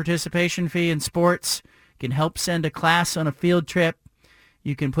pay a participation fee in sports. You can help send a class on a field trip.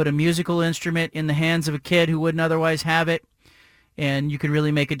 You can put a musical instrument in the hands of a kid who wouldn't otherwise have it. And you can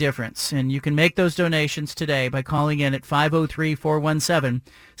really make a difference. And you can make those donations today by calling in at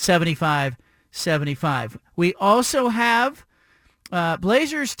 503-417-7575. We also have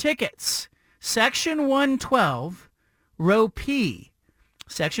Blazers tickets, Section 112, Row P.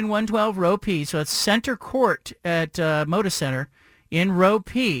 Section 112, Row P. So it's center court at Moda Center in Row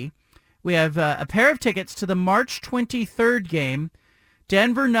P. We have a pair of tickets to the March 23rd game,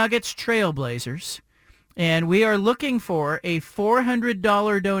 Denver Nuggets Trailblazers. And we are looking for a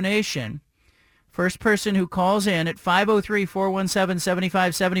 $400 donation. First person who calls in at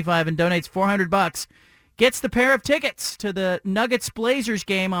 503-417-7575 and donates $400 gets the pair of tickets to the Nuggets-Blazers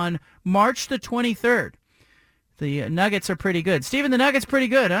game on March the 23rd. The Nuggets are pretty good. Steven, the Nuggets pretty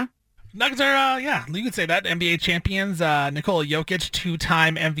good, huh? Nuggets are, you could say that. NBA champions. Nikola Jokic,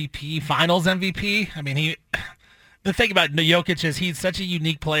 2-time MVP, Finals MVP. I mean, the thing about Jokic is he's such a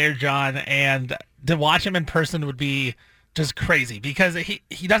unique player, John, and to watch him in person would be just crazy, because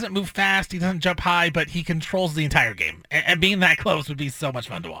he doesn't move fast, he doesn't jump high, but he controls the entire game. And being that close would be so much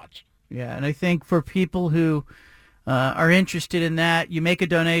fun to watch. Yeah, and I think for people who are interested in that, you make a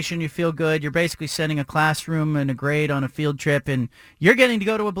donation, you feel good, you're basically sending a classroom and a grade on a field trip, and you're getting to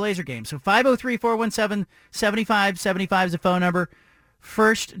go to a Blazer game. So 503-417-7575 is the phone number.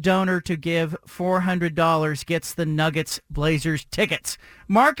 First donor to give $400 gets the Nuggets Blazers tickets.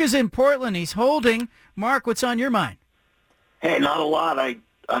 Mark is in Portland. He's holding. Mark, what's on your mind? Hey, not a lot.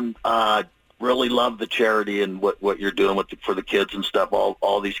 I'm really love the charity and what you're doing for the kids and stuff.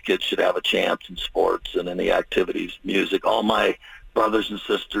 All these kids should have a chance in sports and any activities, music. All my brothers and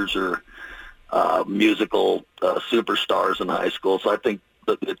sisters are musical superstars in high school, so I think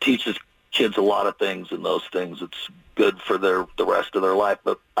that it teaches kids a lot of things, and those things it's good for the rest of their life.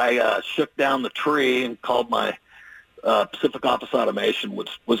 But I shook down the tree and called my Pacific Office Automation, which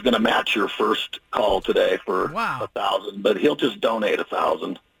was going to match your first call today for $1,000, but he'll just donate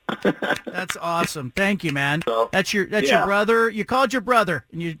 $1,000. That's awesome. Thank you, man. So, That's your yeah. brother. You called your brother,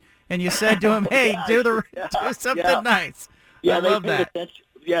 and you said to him, "Hey, do something nice." Yeah, I they love paid that. attention.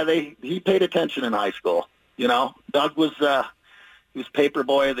 Yeah, he paid attention in high school. You know, Doug was he was paper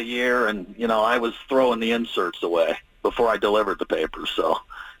boy of the year, and you know, I was throwing the inserts away before I delivered the papers. So,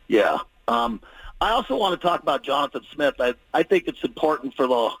 yeah. I also want to talk about Jonathan Smith. I think it's important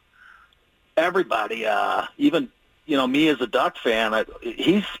for everybody, even me as a Duck fan.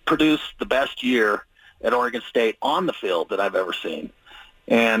 He's produced the best year at Oregon State on the field that I've ever seen.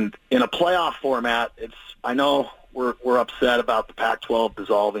 And in a playoff format, I know we're upset about the Pac-12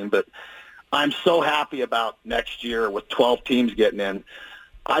 dissolving, but I'm so happy about next year with 12 teams getting in.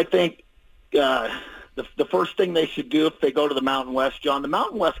 I think the first thing they should do if they go to the Mountain West, John, the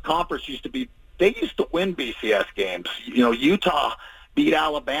Mountain West Conference used to win BCS games. You know, Utah beat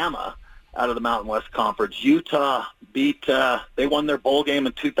Alabama out of the Mountain West Conference. Utah they won their bowl game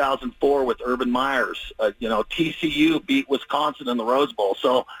in 2004 with Urban Myers. TCU beat Wisconsin in the Rose Bowl.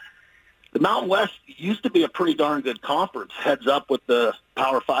 So the Mountain West used to be a pretty darn good conference, heads up with the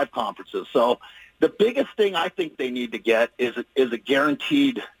Power 5 conferences. So the biggest thing I think they need to get is a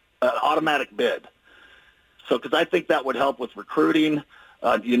guaranteed automatic bid. So because I think that would help with recruiting.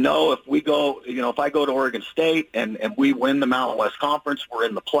 If I go to Oregon State and we win the Mountain West Conference, we're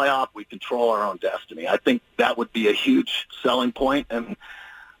in the playoff, we control our own destiny. I think that would be a huge selling point. And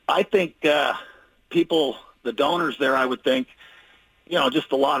I think the donors there, I would think,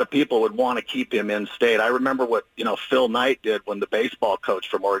 just a lot of people would want to keep him in state. I remember what, Phil Knight did when the baseball coach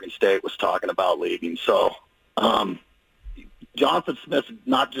from Oregon State was talking about leaving. So Jonathan Smith's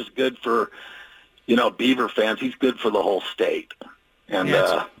not just good for, Beaver fans. He's good for the whole state. And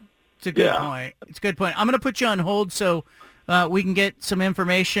it's a good point. It's a good point. I'm going to put you on hold so we can get some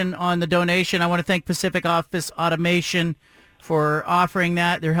information on the donation. I want to thank Pacific Office Automation for offering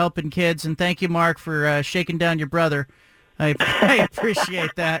that. They're helping kids. And thank you, Mark, for shaking down your brother. I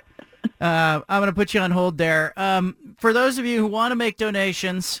appreciate that. I'm going to put you on hold there. For those of you who want to make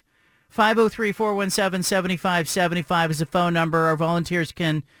donations, 503-417-7575 is the phone number. Our volunteers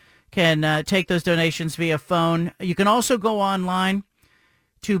can take those donations via phone. You can also go online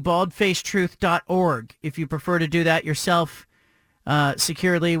to baldfacetruth.org if you prefer to do that yourself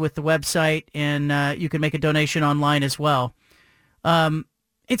securely with the website, and you can make a donation online as well.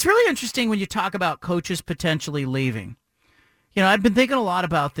 It's really interesting when you talk about coaches potentially leaving. I've been thinking a lot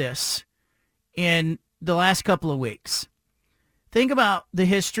about this in the last couple of weeks. Think about the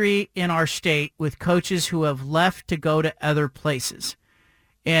history in our state with coaches who have left to go to other places.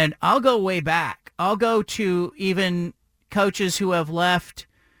 And I'll go way back. I'll go to even coaches who have left,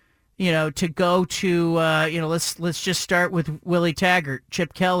 to go to, let's just start with Willie Taggart,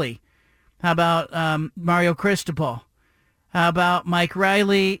 Chip Kelly. How about Mario Cristobal? How about Mike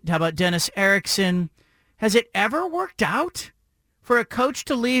Riley? How about Dennis Erickson? Has it ever worked out for a coach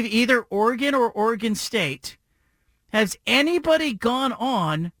to leave either Oregon or Oregon State? Has anybody gone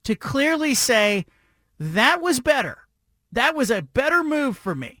on to clearly say, that was better? That was a better move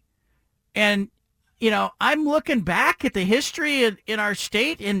for me? And, I'm looking back at the history in our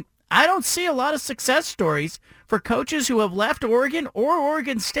state, and I don't see a lot of success stories for coaches who have left Oregon or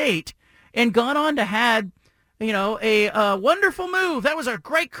Oregon State and gone on to had, a wonderful move. That was a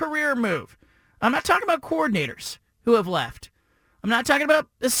great career move. I'm not talking about coordinators who have left. I'm not talking about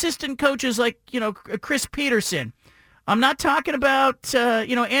assistant coaches like, Chris Peterson. I'm not talking about,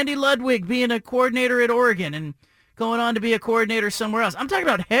 Andy Ludwig being a coordinator at Oregon and going on to be a coordinator somewhere else. I'm talking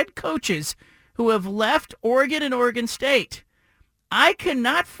about head coaches who have left Oregon and Oregon State. I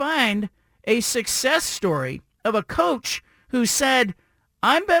cannot find a success story of a coach who said,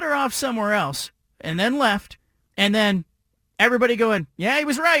 I'm better off somewhere else, and then left, and then everybody going, yeah, he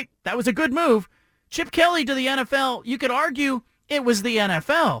was right. That was a good move. Chip Kelly to the NFL, you could argue it was the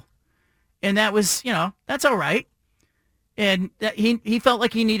NFL. And that was, that's all right. And he felt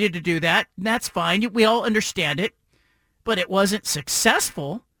like he needed to do that. And that's fine. We all understand it. But it wasn't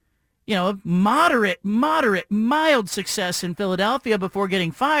successful. Moderate, mild success in Philadelphia before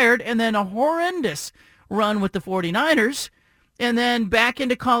getting fired, and then a horrendous run with the 49ers, and then back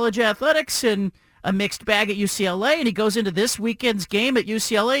into college athletics and a mixed bag at UCLA, and he goes into this weekend's game at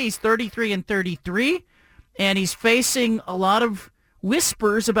UCLA. He's 33-33, and he's facing a lot of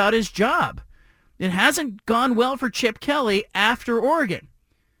whispers about his job. It hasn't gone well for Chip Kelly after Oregon.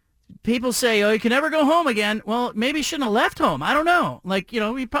 People say, oh, you can never go home again. Well, maybe he shouldn't have left home. I don't know.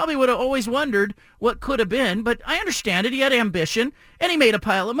 He probably would have always wondered what could have been, but I understand it. He had ambition, and he made a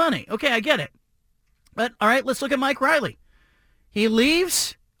pile of money. Okay, I get it. But, all right, let's look at Mike Riley. He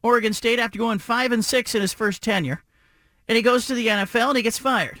leaves Oregon State after going 5-6 in his first tenure, and he goes to the NFL, and he gets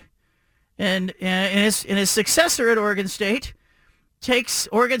fired. And his successor at Oregon State takes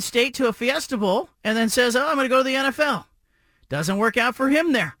Oregon State to a Fiesta Bowl and then says, I'm going to go to the NFL. Doesn't work out for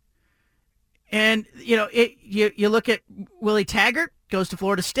him there. And, you look at Willie Taggart, goes to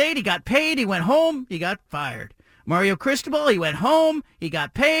Florida State. He got paid. He went home. He got fired. Mario Cristobal, he went home. He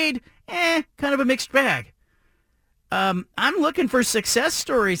got paid. Kind of a mixed bag. I'm looking for success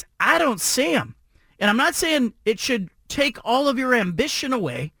stories. I don't see them. And I'm not saying it should take all of your ambition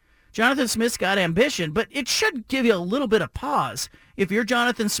away. Jonathan Smith's got ambition, but it should give you a little bit of pause if you're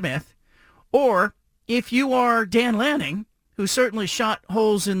Jonathan Smith, or if you are Dan Lanning, who certainly shot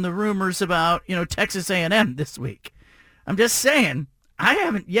holes in the rumors about, Texas A&M this week. I'm just saying, I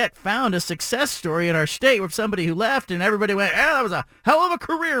haven't yet found a success story in our state with somebody who left and everybody went, that was a hell of a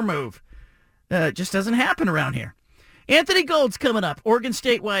career move. It just doesn't happen around here. Anthony Gould's coming up, Oregon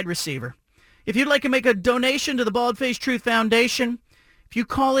State wide receiver. If you'd like to make a donation to the Bald-Faced Truth Foundation, if you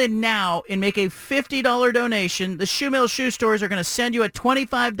call in now and make a $50 donation, the Shoe Mill Shoe Stores are going to send you a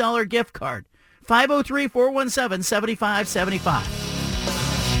 $25 gift card.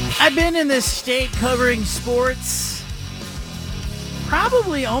 503-417-7575. I've been in this state covering sports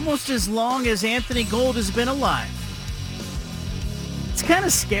probably almost as long as Anthony Gould has been alive. It's kind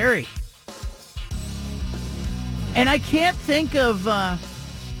of scary. And I can't think of a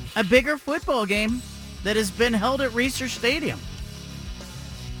bigger football game that has been held at Research Stadium.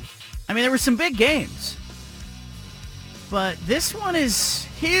 I mean, there were some big games. But this one is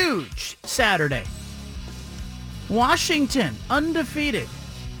huge Saturday. Washington, undefeated,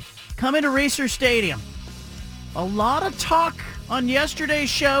 coming to Research Stadium. A lot of talk on yesterday's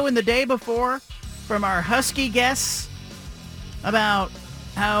show and the day before from our Husky guests about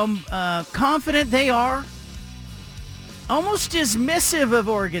how confident they are. Almost dismissive of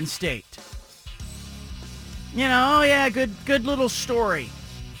Oregon State. Good little story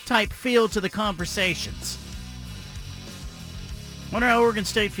type feel to the conversations. Wonder how Oregon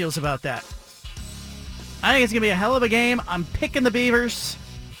State feels about that. I think it's going to be a hell of a game. I'm picking the Beavers.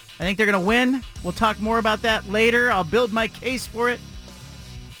 I think they're going to win. We'll talk more about that later. I'll build my case for it.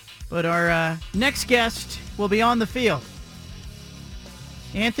 But our next guest will be on the field.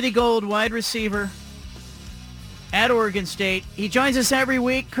 Anthony Gould, wide receiver at Oregon State. He joins us every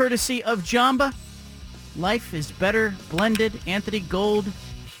week courtesy of Jamba. Life is better blended. Anthony Gould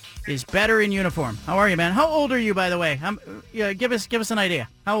is better in uniform. How are you, man? How old are you, by the way? Give us an idea.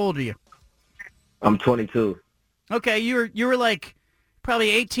 How old are you? I'm 22. Okay, you were like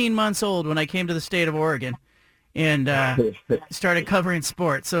probably 18 months old when I came to the state of Oregon and started covering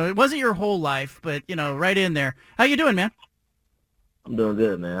sports. So it wasn't your whole life, but right in there. How you doing, man? I'm doing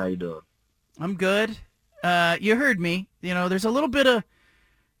good, man. How you doing? I'm good. You heard me. There's a little bit of,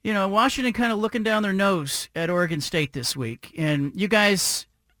 Washington kind of looking down their nose at Oregon State this week, and you guys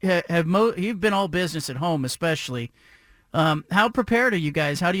you've been all business at home, especially. How prepared are you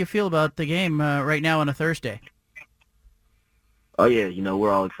guys? How do you feel about the game right now on a Thursday? Oh yeah,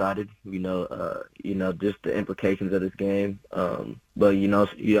 we're all excited. Just the implications of this game. But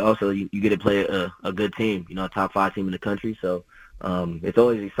you also get to play a good team. A top 5 team in the country. So it's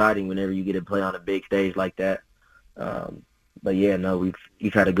always exciting whenever you get to play on a big stage like that. But yeah, no,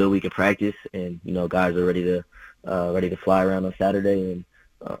 we've had a good week of practice, and guys are ready to fly around on Saturday and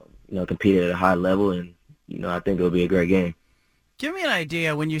compete at a high level, and I think it'll be a great game. Give me an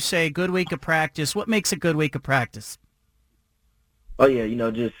idea when you say good week of practice. What makes a good week of practice? Oh yeah,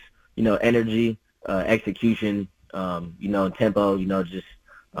 just energy, execution, tempo, just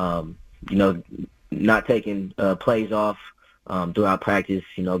not taking plays off throughout practice,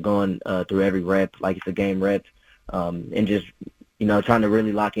 going through every rep like it's a game rep, and just trying to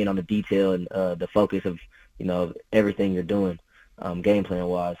really lock in on the detail and the focus of everything you're doing game plan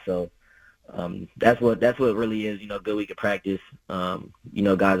wise. So that's what really is good week of practice.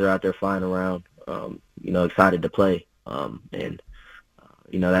 Guys are out there flying around, excited to play, and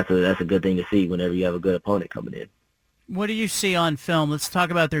that's a good thing to see whenever you have a good opponent coming in. What do you see on film? Let's talk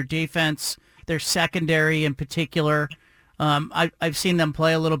about their defense, their secondary in particular. I've seen them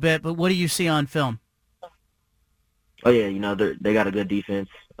play a little bit, but what do you see on film? Oh yeah, they got a good defense.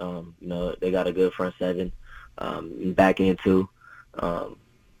 They got a good front seven, back end too.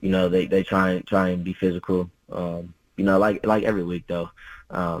 They try and be physical. Like every week though.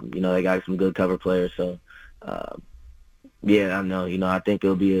 They got some good cover players. So yeah, I know. I think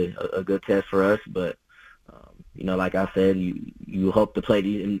it'll be a good test for us. But like I said, you hope to play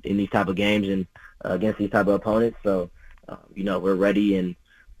in these type of games and against these type of opponents. So we're ready, and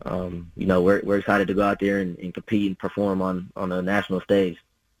we're excited to go out there and compete and perform on a national stage.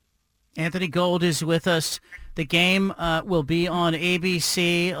 Anthony Gould is with us, The game will be on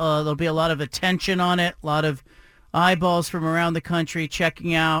ABC. There'll be a lot of attention on it, a lot of eyeballs from around the country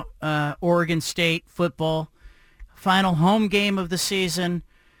checking out Oregon State football. Final home game of the season.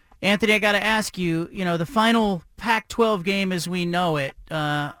 Anthony, I got to ask you, the final Pac-12 game as we know it,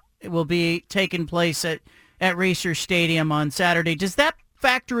 it will be taking place at Racer Stadium on Saturday. Does that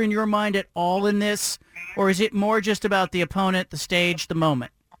factor in your mind at all in this, or is it more just about the opponent, the stage, the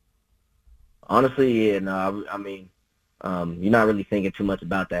moment? Honestly, yeah, no, I mean, you're not really thinking too much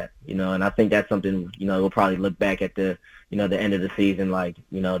about that, and I think that's something, we'll probably look back at the end of the season, like,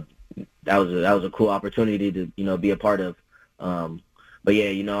 that was a cool opportunity to, be a part of. But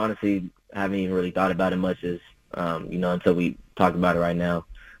yeah, honestly, I haven't even really thought about it much as, until we talked about it right now.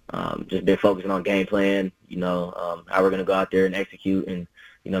 Just been focusing on game plan, how we're going to go out there and execute and,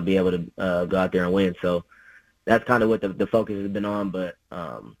 be able to go out there and win. So that's kind of what the focus has been on. But,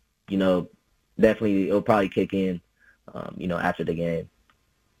 definitely it'll probably kick in, after the game.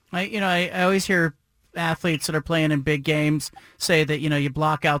 I always hear athletes that are playing in big games say that, you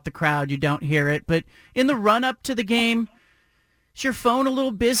block out the crowd, you don't hear it. But in the run-up to the game, is your phone a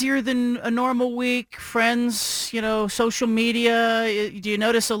little busier than a normal week? Friends, social media? Do you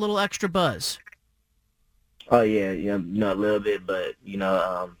notice a little extra buzz? Oh, yeah, a little bit, but, you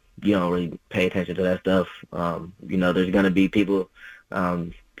don't really pay attention to that stuff. There's going to be people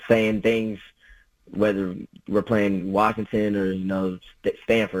saying things, whether we're playing Washington or,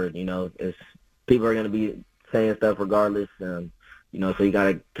 Stanford, people are going to be saying stuff regardless. So you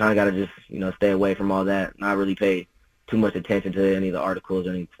got to just, stay away from all that, not really pay too much attention to any of the articles or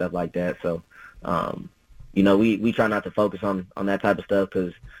any stuff like that. So, we try not to focus on that type of stuff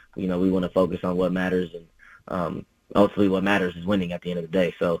because, we want to focus on what matters. And ultimately what matters is winning at the end of the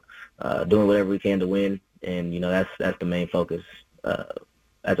day. So doing whatever we can to win. And, that's the main focus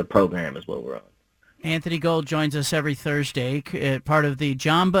as a program is what we're on. Anthony Gould joins us every Thursday, part of the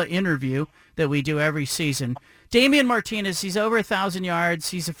Jamba interview that we do every season. Damian Martinez, he's over 1,000 yards.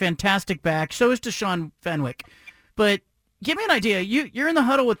 He's a fantastic back. So is Deshaun Fenwick. But give me an idea. You're in the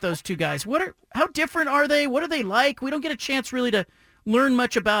huddle with those two guys. How different are they? What are they like? We don't get a chance really to learn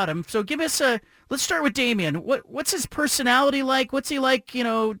much about him. So give us let's start with Damian. What's his personality like? What's he like,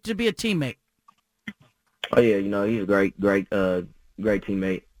 to be a teammate? Oh yeah, he's a great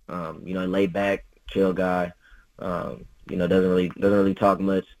teammate. Laid back, chill guy. Doesn't really talk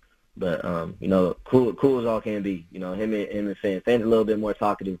much, but cool as all can be. Him and Fann's a little bit more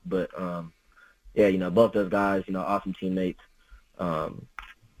talkative, but yeah, both those guys, awesome teammates.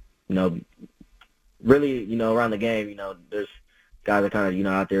 Really, around the game, there's guys that kind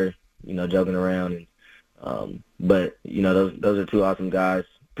of, out there, joking around, and but those are two awesome guys.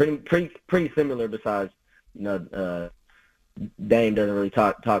 Pretty similar. Besides, Dame doesn't really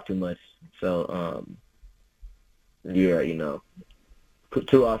talk too much. So yeah,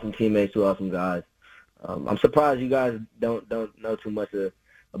 two awesome teammates, two awesome guys. I'm surprised you guys don't know too much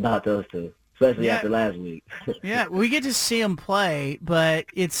about those two, especially after last week. Yeah, we get to see them play, but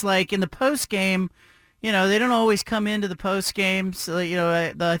it's like in the post game. They don't always come into the post games. So,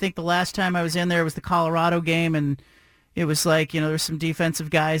 I think the last time I was in there was the Colorado game, and it was like, there were some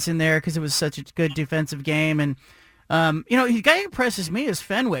defensive guys in there because it was such a good defensive game. And, the guy who impresses me is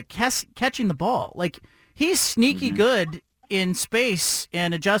Fenwick, catching the ball. Like, he's sneaky good in space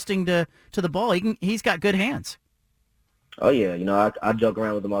and adjusting to the ball. He's got good hands. Oh, yeah. I joke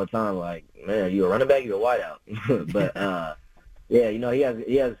around with him all the time, like, man, you a running back, you a wideout. But, yeah,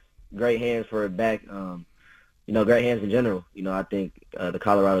 he has great hands for a back, great hands in general. I think the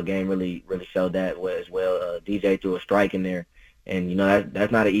Colorado game really showed that as well. DJ threw a strike in there, and,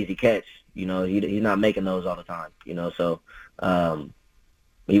 that's not an easy catch. He's not making those all the time, so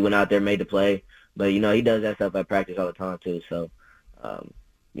he went out there, made the play. But, he does that stuff at practice all the time, too. So,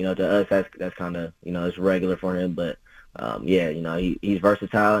 to us, that's kind of, it's regular for him. But, yeah, he's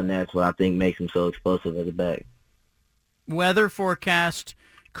versatile, and that's what I think makes him so explosive as a back. Weather forecast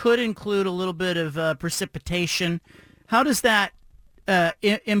could include a little bit of precipitation. How does that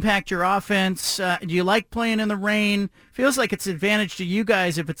impact your offense? Do you like playing in the rain? Feels like it's an advantage to you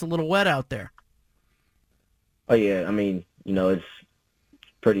guys if it's a little wet out there. Oh, yeah. I mean, it's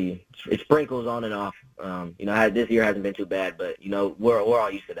it sprinkles on and off. This year hasn't been too bad, but, we're all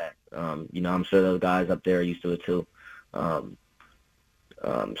used to that. I'm sure those guys up there are used to it too.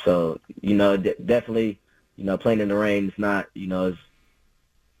 So, definitely, playing in the rain is not,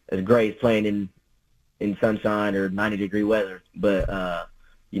 as great as playing in sunshine or 90-degree weather, but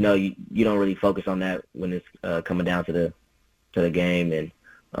you don't really focus on that when it's coming down to the game, and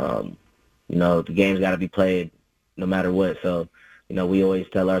the game's got to be played no matter what. So we always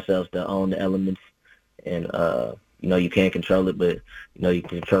tell ourselves to own the elements and you can't control it, but you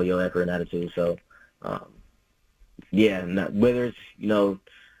can control your effort and attitude. So, whether it's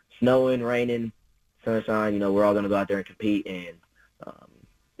snowing, raining, sunshine, we're all gonna go out there and compete, and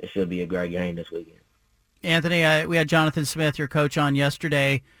it should be a great game this weekend. Anthony, we had Jonathan Smith, your coach, on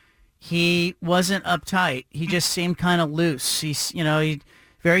yesterday. He wasn't uptight. He just seemed kind of loose. He's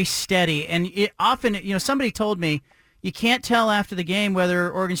very steady, and often somebody told me, you can't tell after the game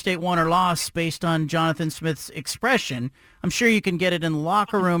whether Oregon State won or lost based on Jonathan Smith's expression. I'm sure you can get it in the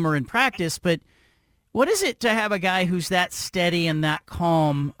locker room or in practice, but what is it to have a guy who's that steady and that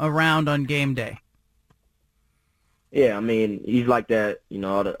calm around on game day? Yeah, I mean, he's like that,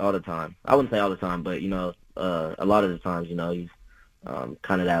 all the time. I wouldn't say all the time, but, a lot of the times, he's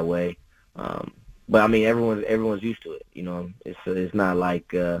kind of that way. But, I mean, everyone's used to it, It's not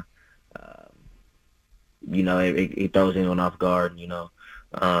like it throws anyone off guard,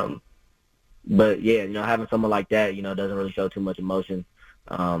 But yeah, having someone like that, doesn't really show too much emotion.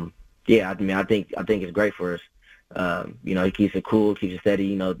 I think it's great for us. He keeps it cool, keeps it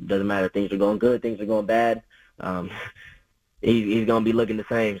steady. Doesn't matter if things are going good, things are going bad. He's gonna be looking the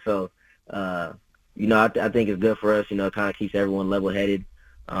same. So, I think it's good for us. Kind of keeps everyone level-headed.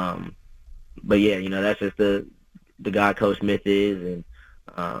 But yeah, that's just the guy Coach Smith is,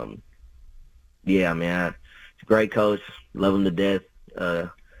 and yeah, man, he's a great coach. Love him to death.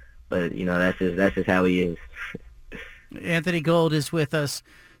 But that's just how he is. Anthony Gould is with us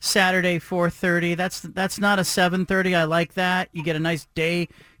Saturday, 4:30. That's not a 7:30. I like that. You get a nice day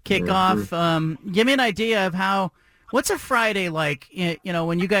kickoff. Give me an idea of what's a Friday like?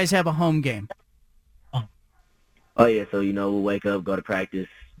 When you guys have a home game. Oh yeah, so we'll wake up, go to practice,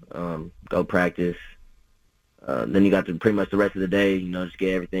 go practice. Then you got pretty much the rest of the day, just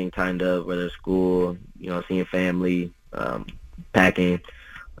get everything tightened up, whether it's school, seeing family, packing,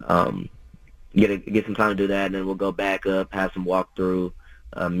 get some time to do that, and then we'll go back up, have some walkthrough,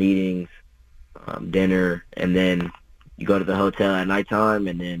 meetings, dinner, and then you go to the hotel at nighttime,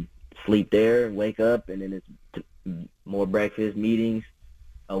 and then sleep there and wake up, and then it's more breakfast, meetings,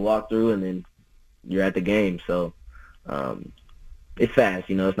 a walkthrough, and then you're at the game. So it's fast,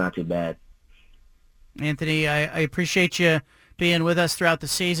 it's not too bad. Anthony, I appreciate you being with us throughout the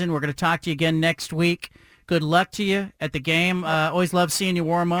season. We're going to talk to you again next week. Good luck to you at the game. Always love seeing you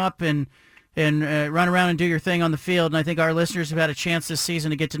warm up and run around and do your thing on the field. And I think our listeners have had a chance this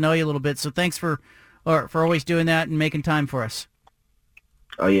season to get to know you a little bit. So thanks for always doing that and making time for us.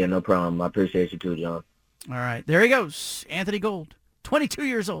 Oh, yeah, no problem. I appreciate you too, John. All right. There he goes. Anthony Gould, 22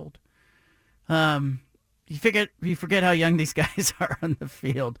 years old. You forget how young these guys are on the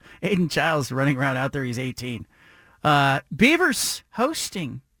field. Aiden Childs running around out there. He's 18. Beavers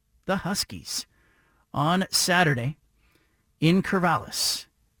hosting the Huskies on Saturday in Corvallis.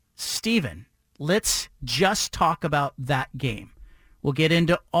 Steven, let's just talk about that game. We'll get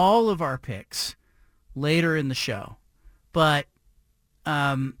into all of our picks later in the show. But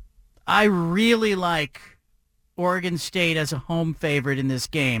I really like Oregon State as a home favorite in this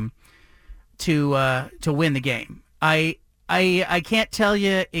game to win the game. I can't tell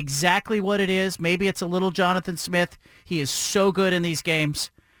you exactly what it is. Maybe it's a little Jonathan Smith. He is so good in these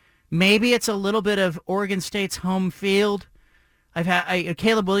games. Maybe it's a little bit of Oregon State's home field.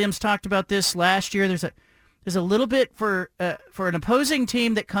 Caleb Williams talked about this last year. There's a little bit for an opposing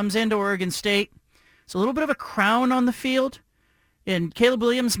team that comes into Oregon State. It's a little bit of a crown on the field. And Caleb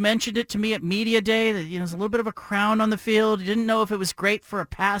Williams mentioned it to me at Media Day that there's a little bit of a crown on the field. He didn't know if it was great for a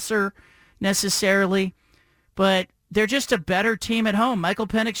passer necessarily, but they're just a better team at home. Michael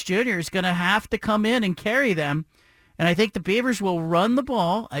Penix Jr. is going to have to come in and carry them, and I think the Beavers will run the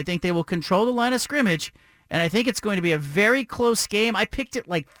ball. I think they will control the line of scrimmage, and I think it's going to be a very close game. I picked it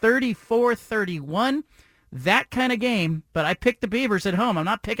like 34-31, that kind of game, but I picked the Beavers at home. I'm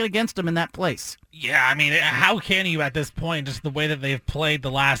not picking against them in that place. Yeah, I mean, how can you at this point, just the way that they've played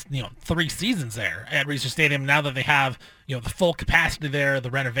the last 3 seasons there at Research Stadium, now that they have the full capacity there, the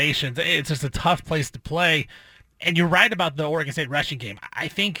renovations, it's just a tough place to play. And you're right about the Oregon State rushing game. I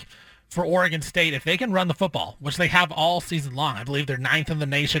think for Oregon State, if they can run the football, which they have all season long, I believe they're 9th in the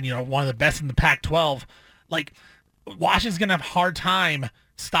nation, one of the best in the Pac-12, like Washington's going to have a hard time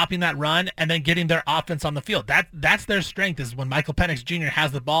stopping that run and then getting their offense on the field. That's their strength, is when Michael Penix Jr.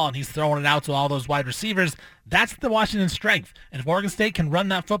 has the ball and he's throwing it out to all those wide receivers. That's the Washington strength. And if Oregon State can run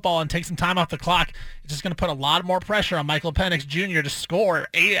that football and take some time off the clock, it's just going to put a lot more pressure on Michael Penix Jr. to score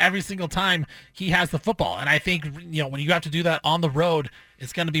every single time he has the football. And I think, when you have to do that on the road,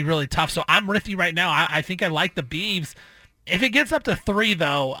 it's going to be really tough. So I'm with you right now. I think I like the Beavs. If it gets up to 3,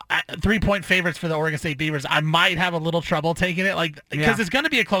 though, 3-point favorites for the Oregon State Beavers, I might have a little trouble taking it, because it's going to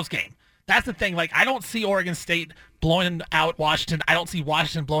be a close game. That's the thing. Like, I don't see Oregon State blowing out Washington. I don't see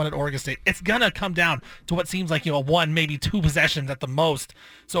Washington blowing out Oregon State. It's going to come down to what seems like, one, maybe two possessions at the most.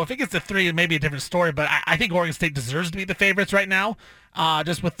 So if it gets to three, it may be a different story. But I think Oregon State deserves to be the favorites right now,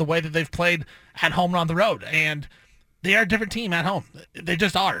 just with the way that they've played at home and on the road. And they are a different team at home. They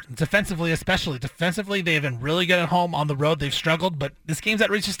just are. Defensively, especially. Defensively, they have been really good at home. On the road, they've struggled. But this game's at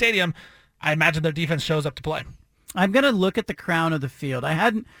Reser Stadium. I imagine their defense shows up to play. I'm going to look at the crown of the field. I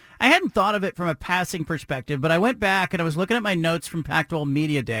hadn't thought of it from a passing perspective, but I went back and I was looking at my notes from Pac-12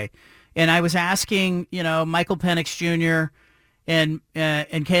 Media Day, and I was asking, Michael Penix Jr.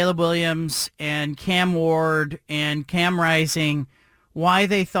 and Caleb Williams and Cam Ward and Cam Rising why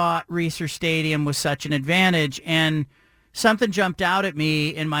they thought Reser Stadium was such an advantage, and something jumped out at me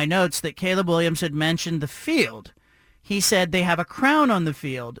in my notes that Caleb Williams had mentioned the field. He said they have a crown on the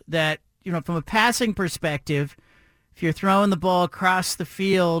field that, from a passing perspective, if you're throwing the ball across the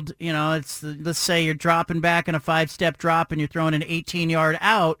field, let's say you're dropping back in a 5-step drop and you're throwing an 18-yard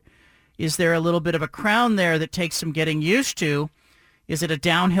out, is there a little bit of a crown there that takes some getting used to? Is it a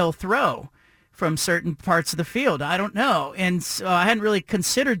downhill throw from certain parts of the field? I don't know. And so I hadn't really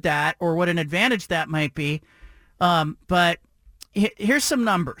considered that or what an advantage that might be. But here's some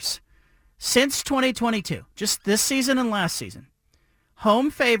numbers. Since 2022, just this season and last season,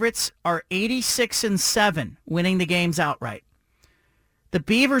 home favorites are 86-7, winning the games outright. The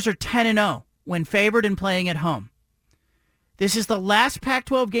Beavers are 10-0 when favored and playing at home. This is the last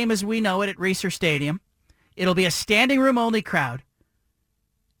Pac-12 game as we know it at Reser Stadium. It'll be a standing room only crowd.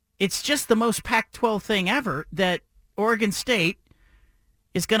 It's just the most Pac-12 thing ever that Oregon State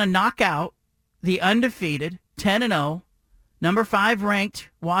is going to knock out the undefeated 10-0, number 5 ranked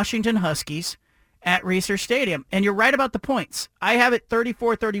Washington Huskies at Reser Stadium. And you're right about the points. I have it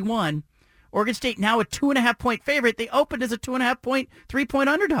 34-31. Oregon State now a 2.5-point favorite. They opened as a 2.5-point, 3-point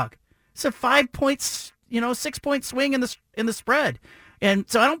underdog. It's a 5 points, 6-point swing in the spread. And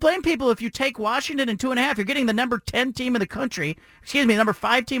so I don't blame people if you take Washington in 2.5. You're getting the number 10 team in the country, number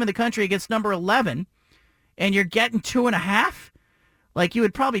 5 team in the country against number 11, and you're getting 2.5. Like, you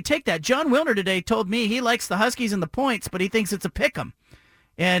would probably take that. John Wilner today told me he likes the Huskies and the points, but he thinks it's a pick 'em.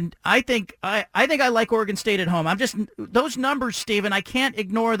 And I think I like Oregon State at home. I'm just those numbers, Steven. I can't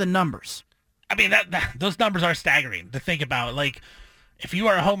ignore the numbers. I mean, those numbers are staggering to think about. Like, if you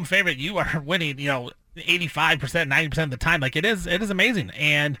are a home favorite, you are winning, 85%, 90% of the time. Like, it is amazing.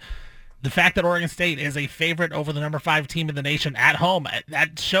 And the fact that Oregon State is a favorite over the number 5 team in the nation at home,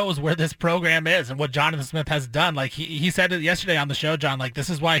 that shows where this program is and what Jonathan Smith has done. Like, he said it yesterday on the show, John, like,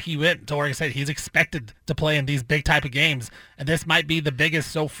 this is why he went to Oregon State. He's expected to play in these big type of games, and this might be the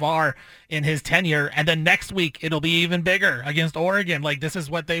biggest so far in his tenure. And then next week, it'll be even bigger against Oregon. Like, this is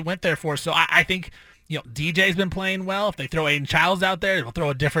what they went there for. So I think, DJ's been playing well. If they throw Aiden Childs out there, it'll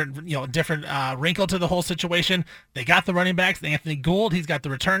throw a different wrinkle to the whole situation. They got the running backs, Anthony Gould. He's got the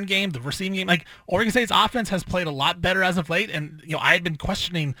return game, the receiving game. Like, Oregon State's offense has played a lot better as of late, and I had been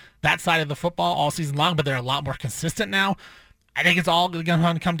questioning that side of the football all season long, but they're a lot more consistent now. I think it's all going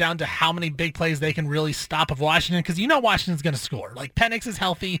to come down to how many big plays they can really stop of Washington, because Washington's going to score. Like, Penix is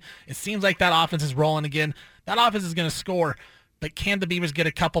healthy. It seems like that offense is rolling again. That offense is going to score. But can the Beavers get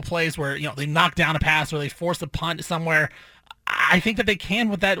a couple plays where, they knock down a pass or they force a punt somewhere? I think that they can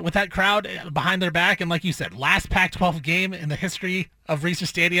with that crowd behind their back. And like you said, last Pac-12 game in the history of Reser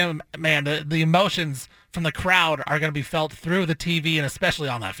Stadium, man, the emotions from the crowd are going to be felt through the TV and especially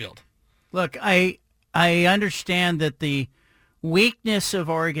on that field. Look, I understand that the weakness of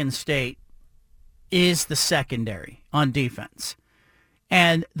Oregon State is the secondary on defense.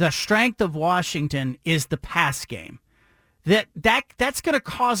 And the strength of Washington is the pass game. That's going to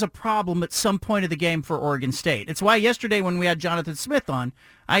cause a problem at some point of the game for Oregon State. It's why yesterday when we had Jonathan Smith on,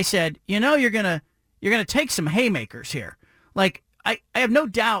 I said, you're going to take some haymakers here. Like, I have no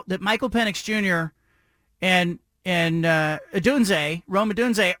doubt that Michael Penix Jr. and Rome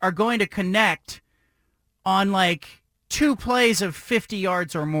Odunze are going to connect on like 2 plays of 50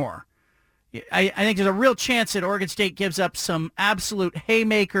 yards or more. I think there's a real chance that Oregon State gives up some absolute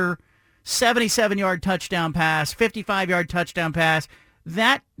haymaker 77-yard touchdown pass, 55-yard touchdown pass.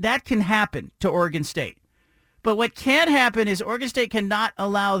 That can happen to Oregon State. But what can happen is Oregon State cannot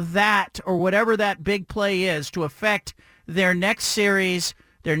allow that or whatever that big play is to affect their next series,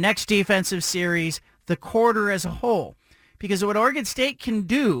 their next defensive series, the quarter as a whole. Because what Oregon State can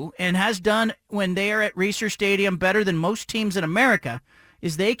do and has done when they are at Reser Stadium better than most teams in America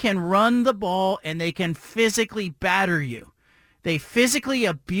is they can run the ball and they can physically batter you. They physically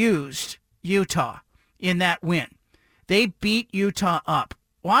abused Utah in that win. They beat Utah up.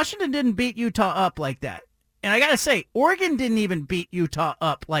 Washington didn't beat Utah up like that. And I got to say, Oregon didn't even beat Utah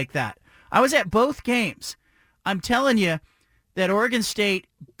up like that. I was at both games. I'm telling you that Oregon State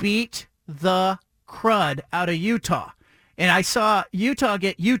beat the crud out of Utah. And I saw Utah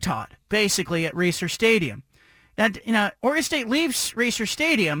get Utah'd, basically, at Reser Stadium. And, Oregon State leaves Reser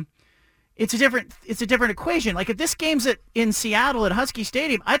Stadium, it's a different equation. Like, if this game's in Seattle at Husky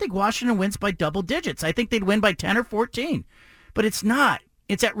Stadium, I think Washington wins by double digits. I think they'd win by 10 or 14. But it's not.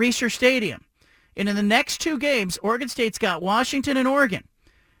 It's at Reser Stadium. And in the next two games, Oregon State's got Washington and Oregon.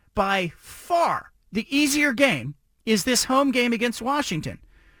 By far, the easier game is this home game against Washington.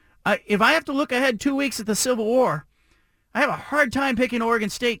 If I have to look ahead 2 weeks at the Civil War, I have a hard time picking Oregon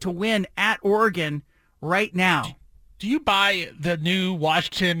State to win at Oregon right now. Do you buy the new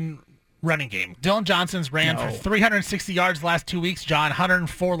Washington running game? Dylan Johnson's ran for 360 yards the last 2 weeks, John,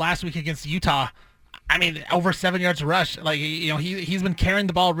 104 last week against Utah. I mean, over 7 yards a rush. Like, he's been carrying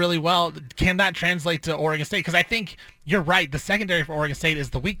the ball really well. Can that translate to Oregon State? Because I think you're right. The secondary for Oregon State is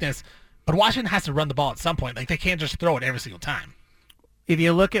the weakness, but Washington has to run the ball at some point. Like, they can't just throw it every single time. If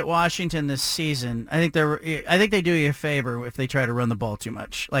you look at Washington this season, I think they do you a favor if they try to run the ball too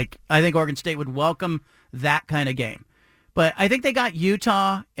much. Like, I think Oregon State would welcome that kind of game. But I think they got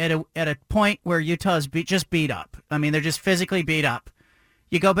Utah at a point where Utah's just beat up. I mean, they're just physically beat up.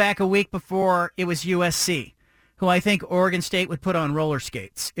 You go back a week before, it was USC, who I think Oregon State would put on roller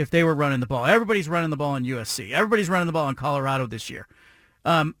skates if they were running the ball. Everybody's running the ball in USC. Everybody's running the ball in Colorado this year.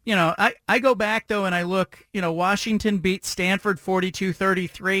 I go back, though, and I look, Washington beat Stanford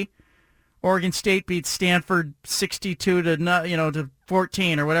 42-33. Oregon State beat Stanford 62 to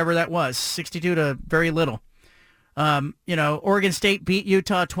 14 or whatever that was, 62 to very little. Oregon State beat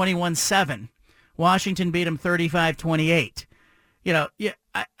Utah 21-7. Washington beat them 35-28.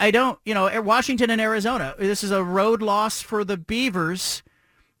 Washington and Arizona, this is a road loss for the Beavers.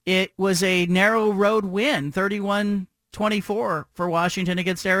 It was a narrow road win, 31-24 for Washington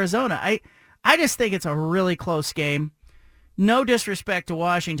against Arizona. I just think it's a really close game. No disrespect to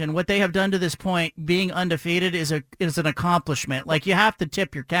Washington. What they have done to this point, being undefeated, is an accomplishment. Like, you have to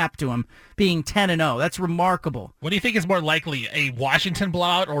tip your cap to them, being 10-0. That's remarkable. What do you think is more likely, a Washington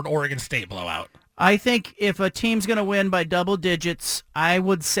blowout or an Oregon State blowout? I think if a team's going to win by double digits, I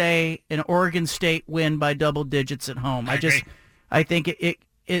would say an Oregon State win by double digits at home. I think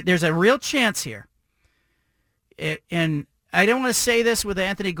there's a real chance here. And I don't want to say this with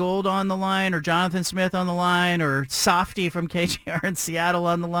Anthony Gould on the line or Jonathan Smith on the line or Softy from KJR in Seattle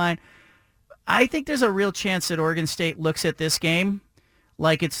on the line. I think there's a real chance that Oregon State looks at this game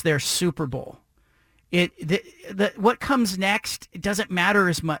like it's their Super Bowl. What comes next, it doesn't matter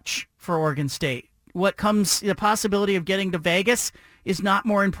as much for Oregon State. The possibility of getting to Vegas is not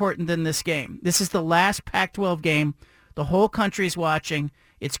more important than this game. This is the last Pac-12 game the whole country's watching.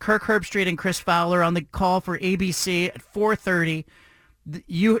 It's Kirk Herbstreit and Chris Fowler on the call for ABC at 4:30.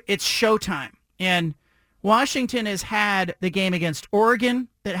 It's showtime. And Washington has had the game against Oregon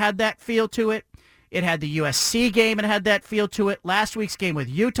that had that feel to it. It had the USC game and had that feel to it. Last week's game with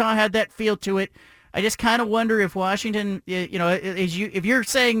Utah had that feel to it. I just kind of wonder if Washington, if you're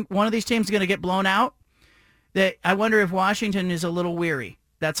saying one of these teams is going to get blown out, that I wonder if Washington is a little weary.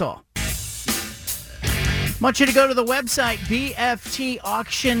 That's all. I want you to go to the website,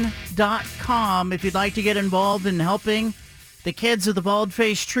 BFTauction.com, if you'd like to get involved in helping the kids of the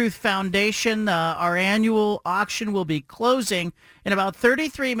Bald-Faced Truth Foundation. Our annual auction will be closing in about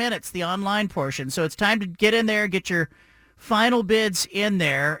 33 minutes, the online portion. So it's time to get in there, get your final bids in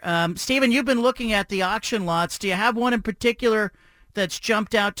there. Stephen, you've been looking at the auction lots. Do you have one in particular that's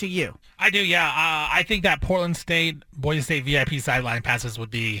jumped out to you? I do, yeah. I think that Portland State, Boise State VIP sideline passes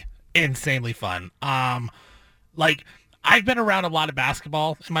would be insanely fun. I've been around a lot of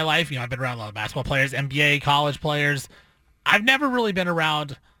basketball in my life. I've been around a lot of basketball players, NBA, college players. I've never really been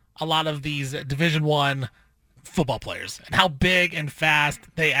around a lot of these Division I football players and how big and fast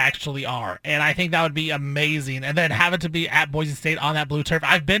they actually are. And I think that would be amazing. And then have it to be at Boise State on that blue turf.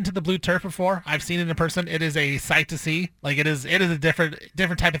 I've been to the blue turf before. I've seen it in person. It is a sight to see. Like, it is a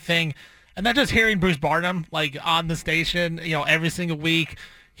different type of thing. And then just hearing Bruce Barnum, on the station, every single week,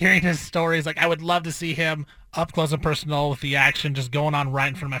 hearing his stories, I would love to see him up close and personal with the action just going on right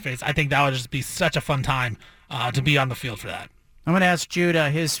in front of my face. I think that would just be such a fun time to be on the field for that. I'm going to ask Judah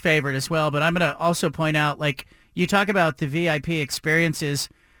his favorite as well, but I'm going to also point out, you talk about the VIP experiences,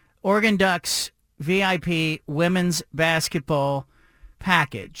 Oregon Ducks VIP women's basketball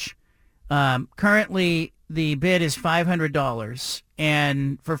package. Currently, the bid is $500,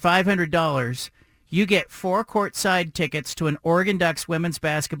 and for $500, you get 4 courtside tickets to an Oregon Ducks women's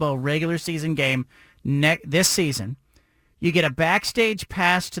basketball regular season game this season. You get a backstage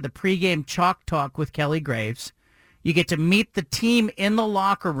pass to the pregame chalk talk with Kelly Graves. You get to meet the team in the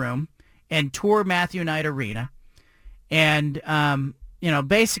locker room and tour Matthew Knight Arena. And,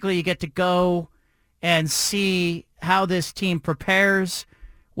 basically you get to go and see how this team prepares,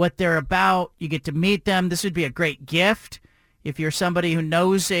 what they're about. You get to meet them. This would be a great gift if you're somebody who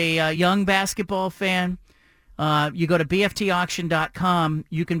knows a young basketball fan. You go to BFTauction.com.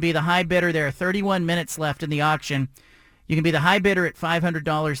 You can be the high bidder. There are 31 minutes left in the auction. You can be the high bidder at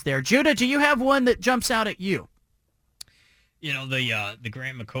 $500 there. Judah, do you have one that jumps out at you? The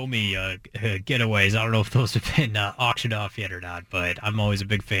Grant McComey getaways, I don't know if those have been auctioned off yet or not, but I'm always a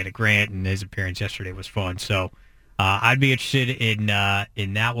big fan of Grant, and his appearance yesterday was fun. So I'd be interested in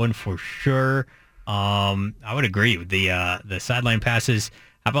that one for sure. I would agree with the sideline passes.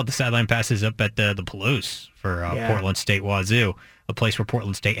 How about the sideline passes up at the Palouse for Portland State Wazoo, a place where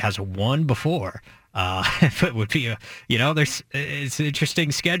Portland State has won before? If it would be it's an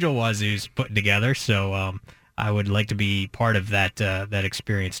interesting schedule Wazoo's putting together. So I would like to be part of that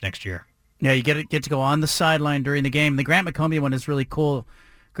experience next year. Yeah, you get to go on the sideline during the game. The Grant McComey one is really cool.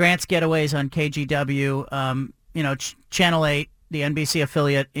 Grant's Getaways on KGW, Channel 8, the NBC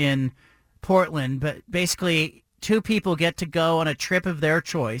affiliate in Portland. But basically, two people get to go on a trip of their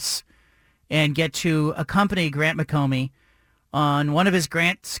choice and get to accompany Grant McComey on one of his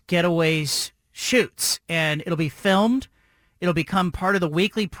Grant's Getaways shoots. And it'll be filmed. It'll become part of the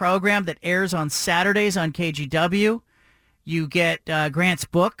weekly program that airs on Saturdays on KGW. You get Grant's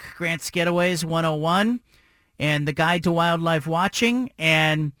book, Grant's Getaways 101, and the Guide to Wildlife Watching,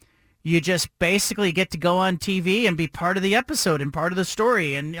 and you just basically get to go on TV and be part of the episode and part of the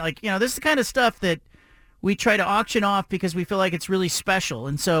story. And, this is the kind of stuff that we try to auction off because we feel like it's really special.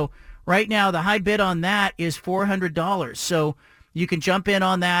 And so right now the high bid on that is $400. So you can jump in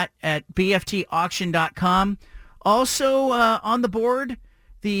on that at BFTauction.com. Also on the board,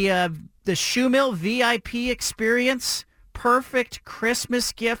 the Shoe Mill VIP experience, perfect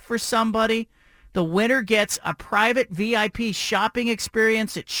Christmas gift for somebody. The winner gets a private VIP shopping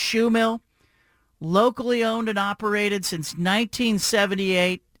experience at Shoe Mill, locally owned and operated since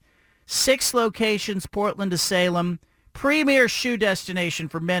 1978. 6 locations, Portland to Salem, premier shoe destination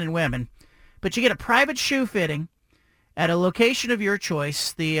for men and women. But you get a private shoe fitting at a location of your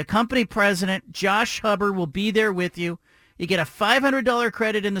choice. The company president, Josh Hubbard, will be there with you. You get a $500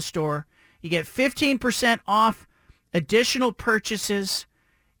 credit in the store. You get 15% off additional purchases.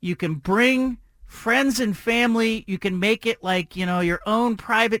 You can bring friends and family. You can make it like, your own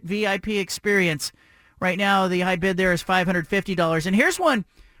private VIP experience. Right now, the high bid there is $550. And here's one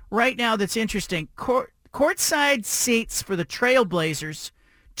right now that's interesting. Courtside seats for the Trailblazers,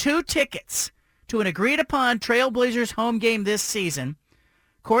 2 tickets to an agreed-upon Trailblazers home game this season.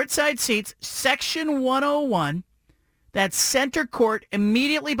 Courtside seats, Section 101. That's center court,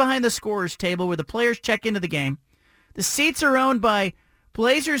 immediately behind the scorer's table where the players check into the game. The seats are owned by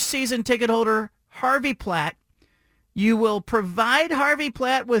Blazers season ticket holder Harvey Platt. You will provide Harvey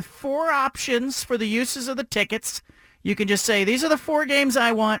Platt with 4 options for the uses of the tickets. You can just say, these are the 4 games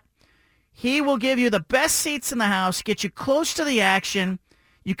I want. He will give you the best seats in the house, get you close to the action.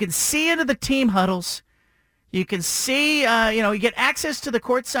 You can see into the team huddles. You can see, you get access to the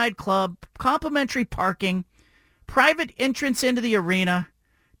courtside club, complimentary parking, private entrance into the arena,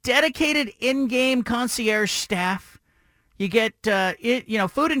 dedicated in-game concierge staff. You get,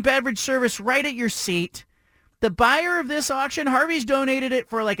 food and beverage service right at your seat. The buyer of this auction, Harvey's donated it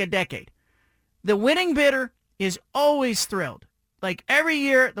for like a decade. The winning bidder is always thrilled. Like every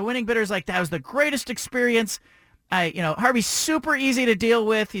year, the winning bidder is like, that was the greatest experience. Harvey's super easy to deal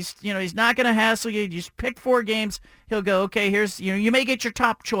with. He's not going to hassle you. You just pick 4 games. He'll go, okay, here's, you may get your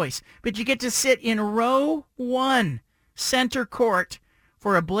top choice, but you get to sit in row 1, center court,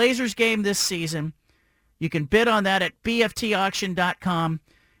 for a Blazers game this season. You can bid on that at BFTauction.com,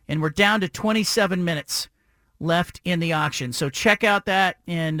 and we're down to 27 minutes left in the auction. So check out that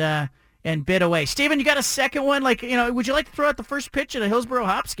and bid away. Steven, you got a second one? Would you like to throw out the first pitch at a Hillsborough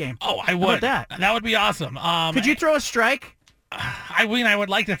Hops game? Oh, I would. How about that? That would be awesome. Could you throw a strike? I would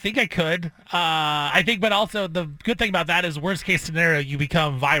like to think I could. But also the good thing about that is worst case scenario, you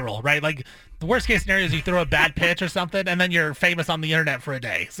become viral, right? Like the worst case scenario is you throw a bad pitch or something, and then you're famous on the internet for a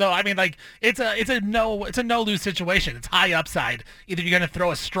day. So it's a no lose situation. It's high upside. Either you're going to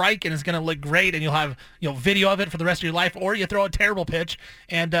throw a strike and it's going to look great, and you'll have video of it for the rest of your life, or you throw a terrible pitch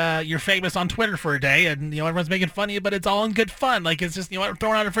and you're famous on Twitter for a day, and everyone's making fun of you, but it's all in good fun. Like it's just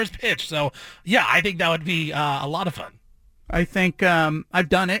throwing out a first pitch. So yeah, I think that would be a lot of fun. I think I've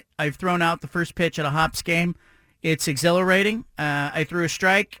done it. I've thrown out the first pitch at a Hops game. It's exhilarating. I threw a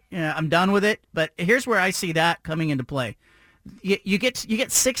strike. I'm done with it. But here's where I see that coming into play. You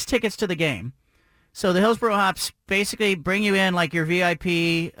get 6 tickets to the game. So the Hillsboro Hops basically bring you in like your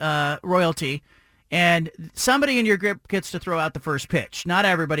VIP royalty, and somebody in your group gets to throw out the first pitch. Not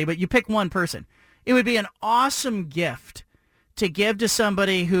everybody, but you pick one person. It would be an awesome gift to give to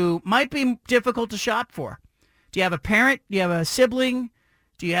somebody who might be difficult to shop for. Do you have a parent? Do you have a sibling?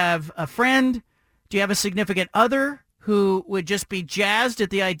 Do you have a friend? Do you have a significant other who would just be jazzed at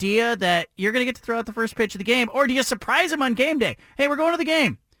the idea that you're going to get to throw out the first pitch of the game? Or do you surprise them on game day? Hey, we're going to the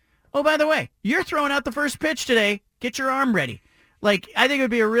game. Oh, by the way, you're throwing out the first pitch today. Get your arm ready. Like, I think it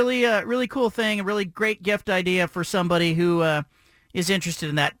would be a really cool thing, a really great gift idea for somebody who is interested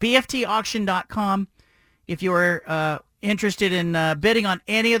in that. BFTauction.com. If you're interested in bidding on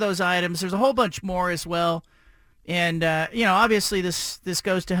any of those items, there's a whole bunch more as well. And, obviously this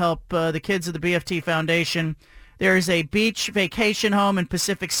goes to help the kids of the BFT Foundation. There is a beach vacation home in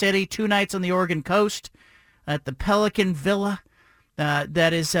Pacific City, 2 nights on the Oregon coast at the Pelican Villa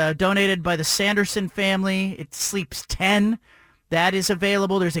that is donated by the Sanderson family. It sleeps 10. That is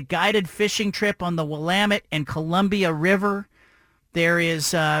available. There's a guided fishing trip on the Willamette and Columbia River. There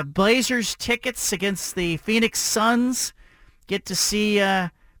is Blazers tickets against the Phoenix Suns. Get to see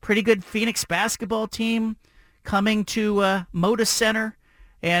a pretty good Phoenix basketball team coming to Moda Center.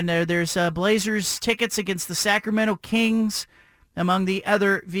 And there's Blazers tickets against the Sacramento Kings, among the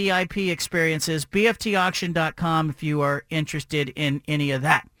other VIP experiences. BFTauction.com if you are interested in any of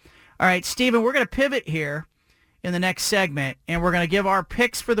that. All right, Stephen, we're going to pivot here in the next segment, and we're going to give our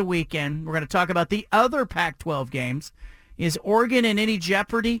picks for the weekend. We're going to talk about the other Pac-12 games. Is Oregon in any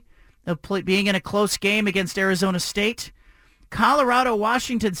jeopardy of being in a close game against Arizona State? Colorado,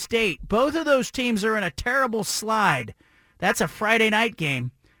 Washington State, both of those teams are in a terrible slide. That's a Friday night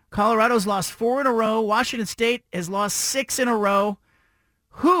game. Colorado's lost 4 in a row. Washington State has lost 6 in a row.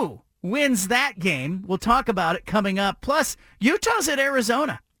 Who wins that game? We'll talk about it coming up. Plus, Utah's at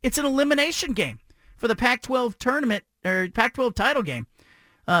Arizona. It's an elimination game for the Pac-12 tournament, or Pac-12 title game.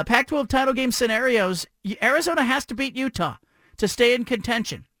 Pac-12 title game scenarios, Arizona has to beat Utah to stay in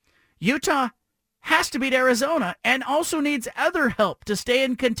contention. Utah has to beat Arizona and also needs other help to stay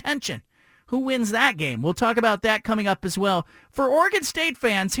in contention. Who wins that game? We'll talk about that coming up as well. For Oregon State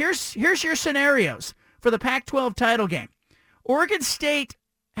fans, here's your scenarios for the Pac-12 title game. Oregon State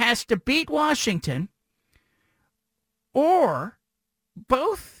has to beat Washington, or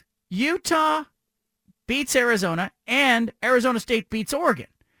both Utah beats Arizona and Arizona State beats Oregon.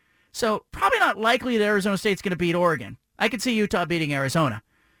 So probably not likely that Arizona State's going to beat Oregon. I could see Utah beating Arizona.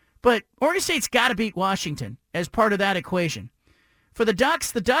 But Oregon State's got to beat Washington as part of that equation. For the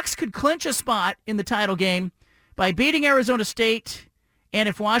Ducks could clinch a spot in the title game by beating Arizona State, and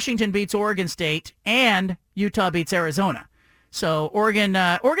if Washington beats Oregon State and Utah beats Arizona. So Oregon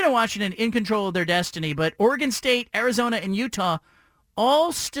and Washington in control of their destiny, but Oregon State, Arizona, and Utah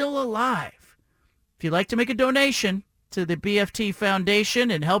all still alive. If you'd like to make a donation to the BFT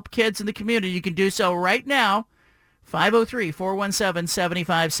Foundation and help kids in the community, you can do so right now.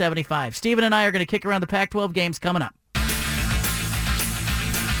 503-417-7575. Stephen and I are going to kick around the Pac-12 games coming up.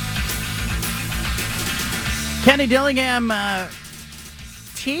 Kenny Dillingham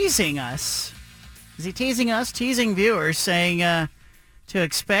teasing us. Is he teasing us? Teasing viewers, saying to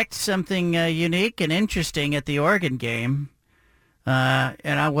expect something unique and interesting at the Oregon game.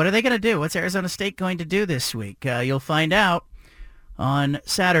 And what are they going to do? What's Arizona State going to do this week? You'll find out on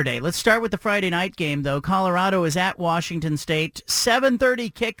Saturday. Let's start with the Friday night game, though. Colorado is at Washington State.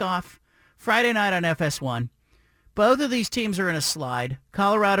 7:30 kickoff Friday night on FS1. Both of these teams are in a slide.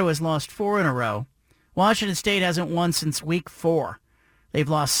 Colorado has lost 4 in a row. Washington State hasn't won since week 4. They've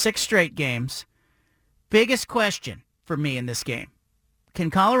lost 6 straight games. Biggest question for me in this game. Can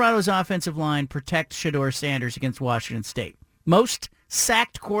Colorado's offensive line protect Shedeur Sanders against Washington State? Most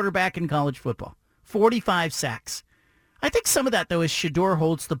sacked quarterback in college football. 45 sacks. I think some of that, though, is Shedeur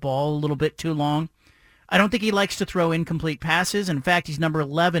holds the ball a little bit too long. I don't think he likes to throw incomplete passes. In fact, he's number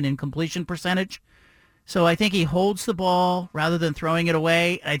 11 in completion percentage. So I think he holds the ball rather than throwing it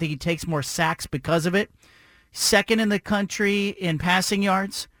away. I think he takes more sacks because of it. Second in the country in passing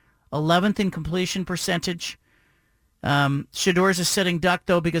yards. 11th in completion percentage. Shedeur's a sitting duck,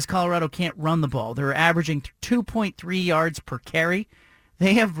 though, because Colorado can't run the ball. They're averaging 2.3 yards per carry.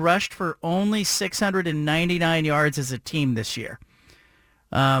 They have rushed for only 699 yards as a team this year.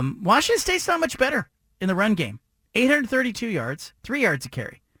 Washington State's not much better in the run game. 832 yards, 3 yards a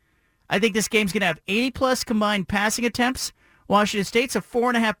carry. I think this game's going to have 80-plus combined passing attempts. Washington State's a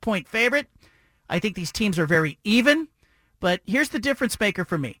 4.5-point favorite. I think these teams are very even. But here's the difference maker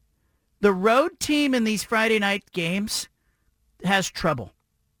for me. The road team in these Friday night games has trouble.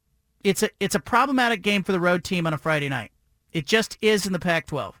 It's a problematic game for the road team on a Friday night. It just is in the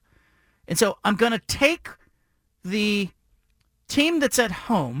Pac-12. And so I'm going to take the team that's at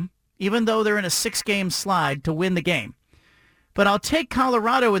home, even though they're in a 6-game slide, to win the game. But I'll take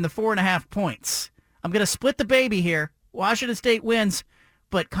Colorado in the 4.5 points. I'm going to split the baby here. Washington State wins,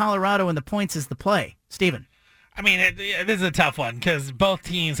 but Colorado in the points is the play. Steven. I mean, this is a tough one because both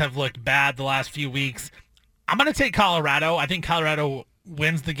teams have looked bad the last few weeks. I'm going to take Colorado. I think Colorado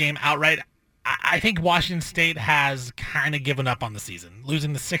wins the game outright. I think Washington State has kind of given up on the season,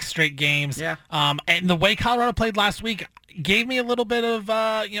 losing the 6 straight games. Yeah. And the way Colorado played last week gave me a little bit of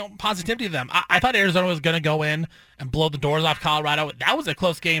positivity to them. I thought Arizona was going to go in and blow the doors off Colorado. That was a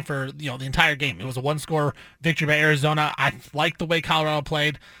close game for the entire game. It was a 1-score victory by Arizona. I like the way Colorado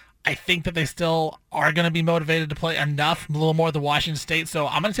played. I think that they still are going to be motivated to play enough, a little more than Washington State. So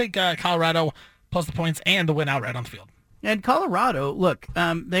I'm going to take Colorado plus the points and the win outright on the field. And Colorado, look,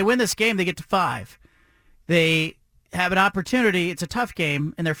 they win this game, they get to 5. They have an opportunity. It's a tough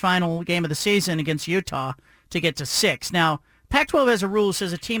game in their final game of the season against Utah to get to 6. Now, Pac-12 has a rule that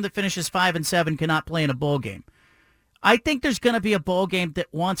says a team that finishes 5 and 7 cannot play in a bowl game. I think there's going to be a bowl game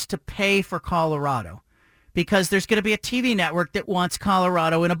that wants to pay for Colorado because there's going to be a TV network that wants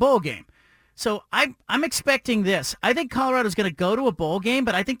Colorado in a bowl game. So I'm expecting this. I think Colorado's going to go to a bowl game,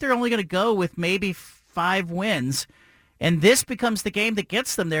 but I think they're only going to go with maybe 5 wins. And this becomes the game that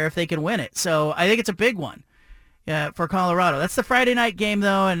gets them there if they can win it. So I think it's a big one for Colorado. That's the Friday night game,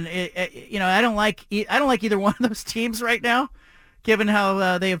 though, and I don't like either one of those teams right now, given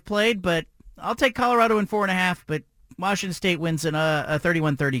how they have played. But I'll take Colorado in 4.5. But Washington State wins in a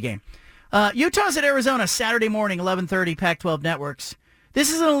 31-30 game. Utah's at Arizona Saturday morning, 11:30, Pac-12 networks.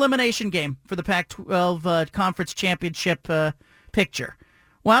 This is an elimination game for the Pac-12 conference championship picture.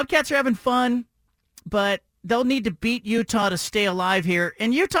 Wildcats are having fun, but they'll need to beat Utah to stay alive here,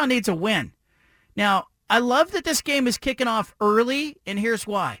 and Utah needs a win. Now, I love that this game is kicking off early, and here's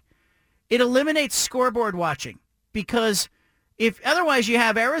why. It eliminates scoreboard watching, because if otherwise you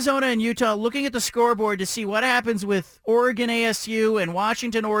have Arizona and Utah looking at the scoreboard to see what happens with Oregon ASU and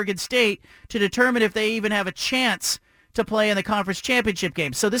Washington Oregon State to determine if they even have a chance to play in the conference championship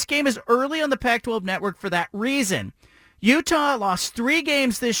game. So this game is early on the Pac-12 network for that reason. Utah lost 3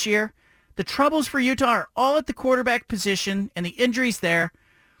 games this year. The troubles for Utah are all at the quarterback position and the injuries there.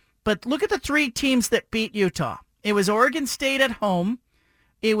 But look at the 3 teams that beat Utah. It was Oregon State at home,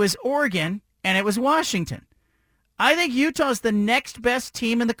 it was Oregon, and it was Washington. I think Utah's the next best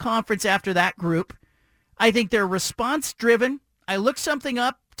team in the conference after that group. I think they're response-driven. I looked something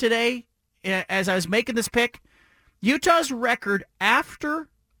up today as I was making this pick. Utah's record after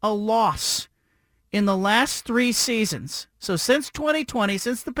a loss in the last 3 seasons, so since 2020,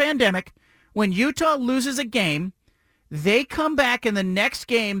 since the pandemic, when Utah loses a game, they come back in the next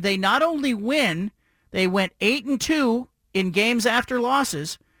game. They not only win, they went 8-2 in games after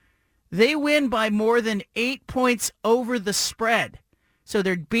losses. They win by more than 8 points over the spread. So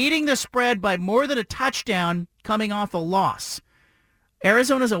they're beating the spread by more than a touchdown coming off a loss.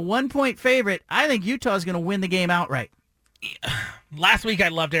 Arizona's a 1-point favorite. I think Utah's going to win the game outright. Last week I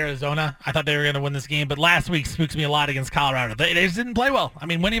loved Arizona. I thought they were going to win this game, but last week spooks me a lot against Colorado. They just didn't play well. I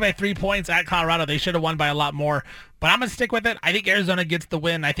mean, winning by 3 points at Colorado, they should have won by a lot more. But I'm going to stick with it. I think Arizona gets the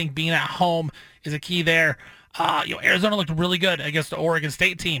win. I think being at home is a key there. Arizona looked really good against the Oregon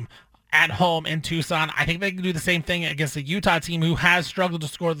State team at home in Tucson. I think they can do the same thing against the Utah team who has struggled to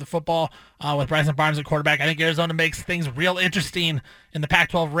score the football with Bryson Barnes at quarterback. I think Arizona makes things real interesting in the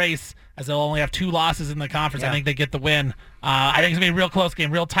Pac-12 race as they'll only have 2 losses in the conference. Yeah. I think they get the win. I think it's going to be a real close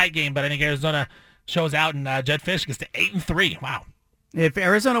game, real tight game, but I think Arizona shows out and Jedd Fisch gets to 8-3. Wow. If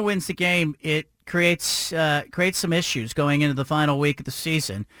Arizona wins the game, it creates some issues going into the final week of the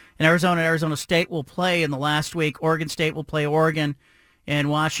season. And Arizona State will play in the last week. Oregon State will play Oregon.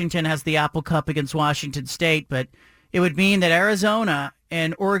 And Washington has the Apple Cup against Washington State, but it would mean that Arizona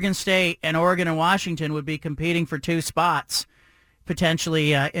and Oregon State and Oregon and Washington would be competing for 2 spots,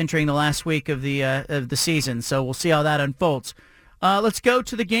 potentially entering the last week of the season. So we'll see how that unfolds. Let's go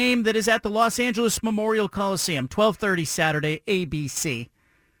to the game that is at the Los Angeles Memorial Coliseum, 12:30 Saturday, ABC.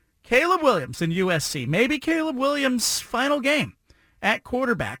 Caleb Williams and USC. Maybe Caleb Williams' final game at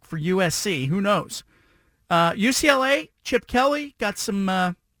quarterback for USC. Who knows? UCLA, Chip Kelly got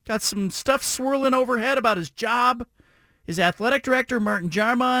some stuff swirling overhead about his job. His athletic director, Martin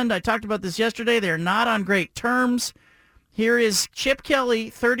Jarmond, I talked about this yesterday. They're not on great terms. Here is Chip Kelly,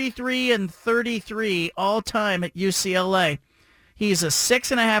 33-33 all-time at UCLA. He's a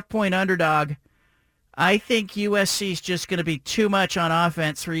 6.5-point underdog. I think USC is just going to be too much on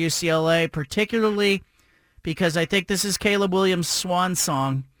offense for UCLA, particularly because I think this is Caleb Williams' swan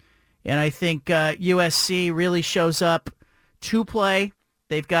song. And I think USC really shows up to play.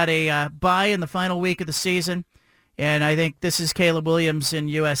 They've got a bye in the final week of the season, and I think this is Caleb Williams and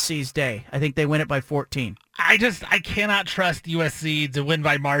USC's day. I think they win it by 14. I cannot trust USC to win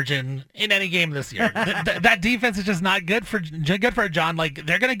by margin in any game this year. That defense is just not good for John. Like,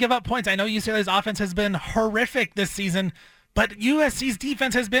 they're going to give up points. I know UCLA's offense has been horrific this season, but USC's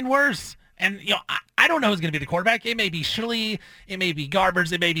defense has been worse. And, I don't know who's going to be the quarterback. It may be Shiley, it may be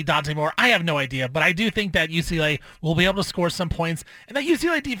Garbers, it may be Dante Moore. I have no idea. But I do think that UCLA will be able to score some points. And that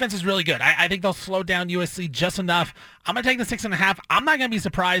UCLA defense is really good. I think they'll slow down USC just enough. I'm going to take the 6.5. I'm not going to be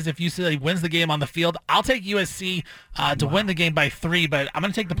surprised if UCLA wins the game on the field. I'll take USC to win the game by 3, but I'm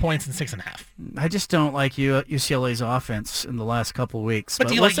going to take the points in 6.5. I just don't like UCLA's offense in the last couple of weeks. But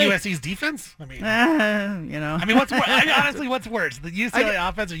do you like USC's defense? I mean, what's worse? Honestly, what's worse, the UCLA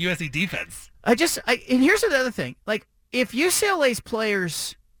offense or USC defense? And here's the other thing. Like, if UCLA's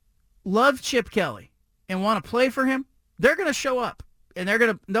players love Chip Kelly and want to play for him, they're going to show up and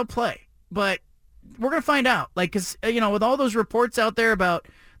they'll play. But we're going to find out. Like, because, with all those reports out there about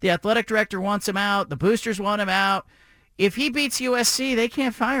the athletic director wants him out, the boosters want him out, if he beats USC, they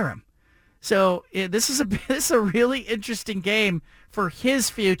can't fire him. So this is a really interesting game for his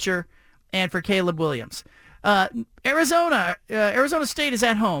future and for Caleb Williams. Arizona State is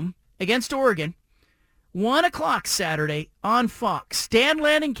at home against Oregon, 1 o'clock Saturday on Fox. Dan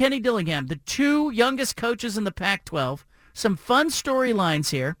Lanning, Kenny Dillingham, the two youngest coaches in the Pac-12. Some fun storylines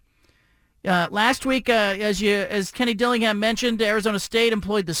here. Last week, as Kenny Dillingham mentioned, Arizona State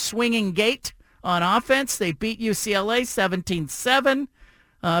employed the swinging gate on offense. They beat UCLA 17-7.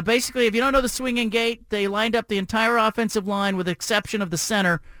 Basically, if you don't know the swinging gate, they lined up the entire offensive line with the exception of the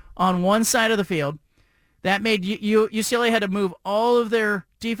center on one side of the field. That made UCLA had to move all of their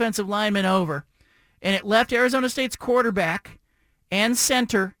defensive linemen over, and it left Arizona State's quarterback and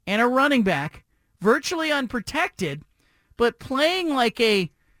center and a running back virtually unprotected, but playing like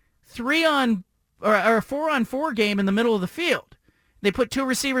a 3-on or a 4-on-4 game in the middle of the field. They put two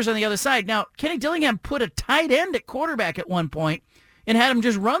receivers on the other side. Now, Kenny Dillingham put a tight end at quarterback at one point and had him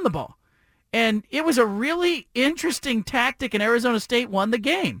just run the ball. And it was a really interesting tactic, and Arizona State won the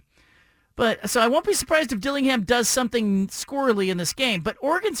game. So I won't be surprised if Dillingham does something squirrely in this game. But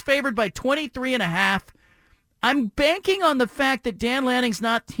Oregon's favored by 23.5. I'm banking on the fact that Dan Lanning's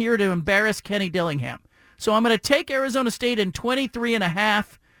not here to embarrass Kenny Dillingham. So I'm going to take Arizona State in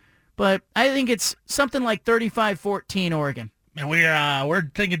 23.5. But I think it's something like 35-14 Oregon. And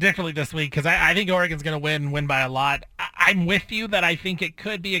we're thinking differently this week because I think Oregon's going to win by a lot. I'm with you that I think it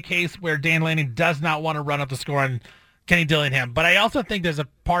could be a case where Dan Lanning does not want to run up the score on Kenny Dillingham. But I also think there's a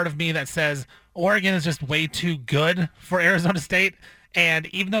part of me that says Oregon is just way too good for Arizona State. And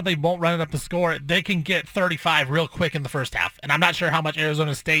even though they won't run it up the score, they can get 35 real quick in the first half. And I'm not sure how much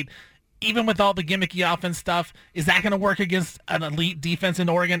Arizona State, even with all the gimmicky offense stuff, is that going to work against an elite defense in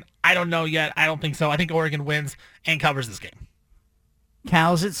Oregon? I don't know yet. I don't think so. I think Oregon wins and covers this game.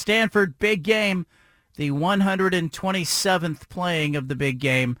 Cal's at Stanford, big game. The 127th playing of the big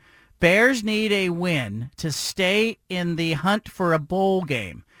game. Bears need a win to stay in the hunt for a bowl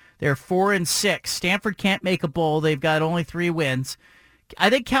game. They're 4-6. Stanford can't make a bowl. They've got only 3 wins. I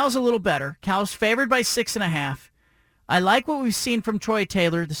think Cal's a little better. Cal's favored by 6.5. I like what we've seen from Troy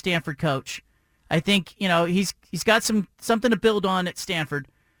Taylor, the Stanford coach. I think, he's got something to build on at Stanford.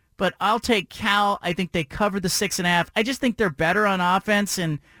 But I'll take Cal. I think they cover the 6.5. I just think they're better on offense,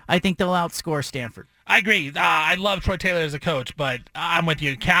 and I think they'll outscore Stanford. I agree. I love Troy Taylor as a coach, but I'm with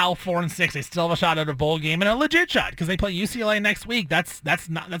you. Cal 4-6. They still have a shot at a bowl game and a legit shot because they play UCLA next week. That's a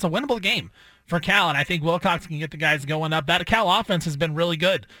winnable game for Cal, and I think Wilcox can get the guys going up. That Cal offense has been really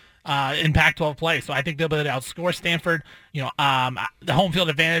good in Pac-12 play, so I think they'll be able to outscore Stanford. The home field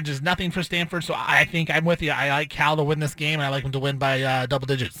advantage is nothing for Stanford, so I think I'm with you. I like Cal to win this game, and I like them to win by double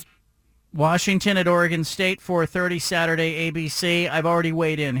digits. Washington at Oregon State, 4:30 Saturday, ABC. I've already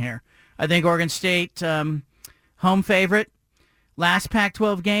weighed in here. I think Oregon State, home favorite. Last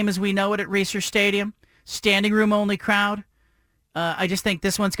Pac-12 game as we know it at Reser Stadium. Standing room only crowd. I just think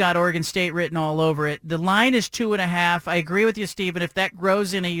this one's got Oregon State written all over it. The line is 2.5. I agree with you, Stephen. If that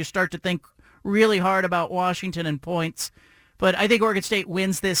grows in it, you start to think really hard about Washington and points. But I think Oregon State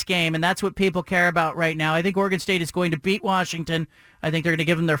wins this game, and that's what people care about right now. I think Oregon State is going to beat Washington. I think they're going to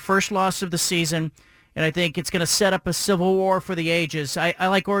give them their first loss of the season, and I think it's going to set up a civil war for the ages. I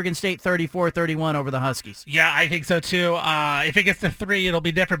like Oregon State 34-31 over the Huskies. Yeah, I think so too. If it gets to 3, it'll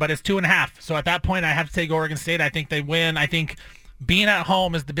be different, but it's 2.5. So at that point, I have to take Oregon State. I think they win. I think being at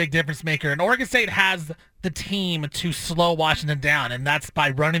home is the big difference maker, and Oregon State has the team to slow Washington down, and that's by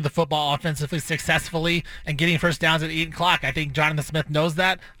running the football offensively successfully and getting first downs at 8 o'clock. I think Jonathan Smith knows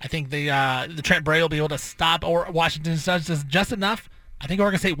that. I think the Trent Bray will be able to stop Washington just enough I think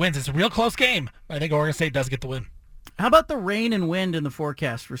Oregon State wins. It's a real close game, but I think Oregon State does get the win. How about the rain and wind in the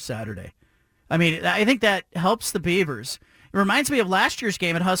forecast for Saturday? I mean, I think that helps the Beavers. It reminds me of last year's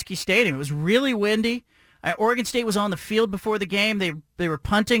game at Husky Stadium. It was really windy. Oregon State was on the field before the game. They were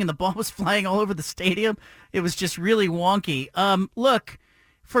punting, and the ball was flying all over the stadium. It was just really wonky. Look,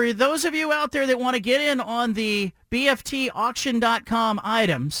 for those of you out there that want to get in on the BFTauction.com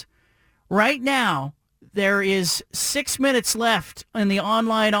items, right now there is 6 minutes left in the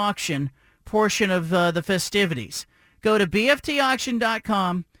online auction portion of the festivities. Go to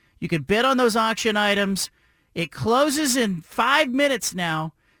BFTauction.com. You can bid on those auction items. It closes in 5 minutes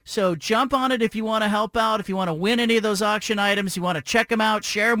now. So jump on it if you want to help out, if you want to win any of those auction items, you want to check them out,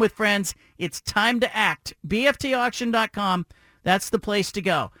 share them with friends. It's time to act. BFTauction.com, that's the place to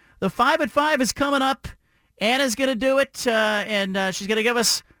go. The 5 at 5 is coming up. Anna's going to do it, and she's going to give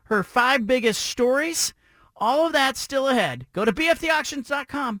us her 5 biggest stories. All of that's still ahead. Go to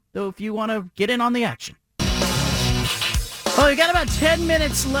BFTauctions.com, though, if you want to get in on the action. Well, we got about 10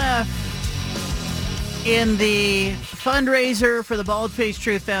 minutes left in the fundraiser for the Bald-Faced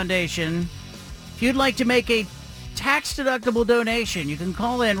Truth Foundation. If you'd like to make a tax-deductible donation, you can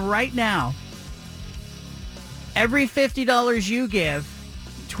call in right now. Every $50 you give,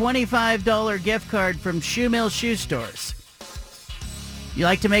 $25 gift card from Shoe Mill Shoe Stores. You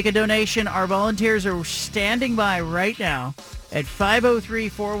like to make a donation? Our volunteers are standing by right now at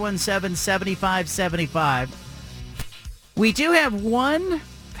 503-417-7575. We do have one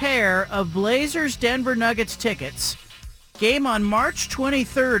pair of Blazers Denver Nuggets tickets. Game on March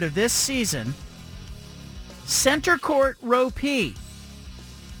 23rd of this season. Center Court Row P.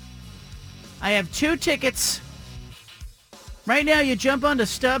 I have 2 tickets. Right now you jump onto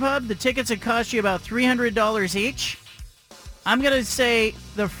StubHub. The tickets would cost you about $300 each. I'm going to say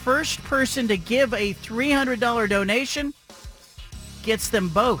the first person to give a $300 donation gets them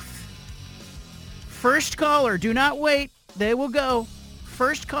both. First caller, do not wait. They will go.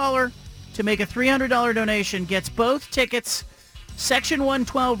 First caller to make a $300 donation gets both tickets. Section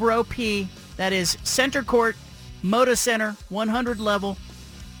 112, Row P. That is Center Court, Moda Center, 100 level,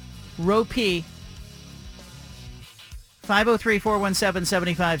 Row P.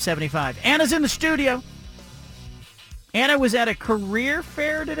 503-417-7575. Anna's in the studio. Anna was at a career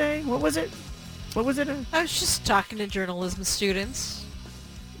fair today. What was it? What was it? I was just talking to journalism students.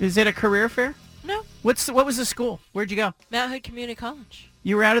 Is it a career fair? No. What was the school? Where'd you go? Mount Hood Community College.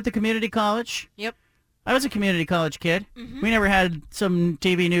 You were out at the community college? Yep. I was a community college kid. Mm-hmm. We never had some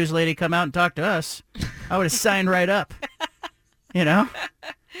TV news lady come out and talk to us. I would have signed right up. You know?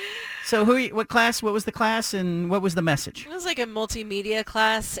 So what class, what was the class, and what was the message? It was like a multimedia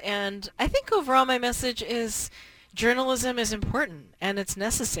class, and I think overall my message is journalism is important, and it's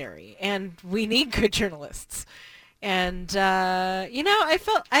necessary, and we need good journalists. And, I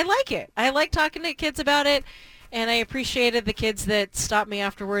like it. I like talking to kids about it, and I appreciated the kids that stopped me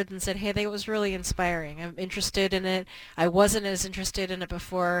afterwards and said, hey, that was really inspiring. I'm interested in it. I wasn't as interested in it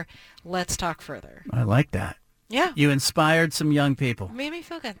before. Let's talk further. I like that. Yeah. You inspired some young people. It made me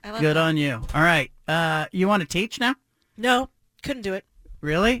feel good. I love Good that. on you. All right. You want to teach now? No, couldn't do it.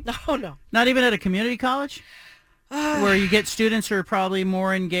 Really? No. Not even at a community college? Where you get students who are probably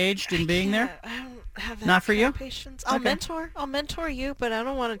more engaged in being there? I don't have that Not for you? patience. I'll mentor you, but I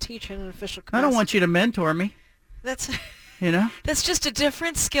don't want to teach in an official capacity. I don't want you to mentor me. That's That's just a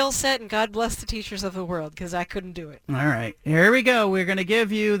different skill set, and God bless the teachers of the world, because I couldn't do it. All right. Here we go. We're going to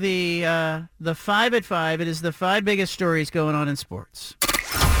give you the 5 at 5. It is the 5 biggest stories going on in sports.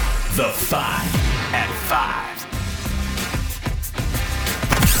 The 5 at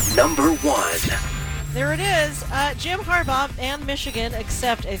 5. Number 1. There it is. Jim Harbaugh and Michigan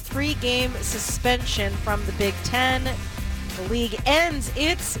accept a 3-game suspension from the Big Ten. The league ends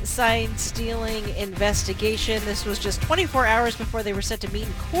its sign-stealing investigation. This was just 24 hours before they were set to meet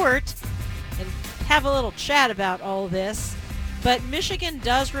in court and have a little chat about all this. But Michigan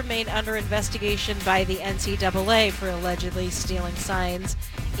does remain under investigation by the NCAA for allegedly stealing signs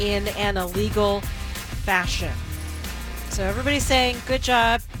in an illegal fashion. So everybody's saying, good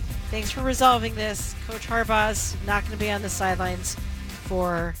job. Thanks for resolving this. Coach Harbaugh's not going to be on the sidelines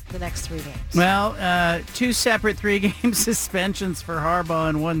for the next 3 games. Well, 2 separate 3-game suspensions for Harbaugh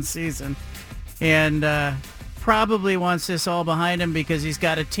in one season. And probably wants this all behind him because he's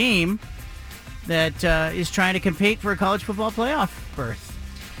got a team that is trying to compete for a college football playoff berth.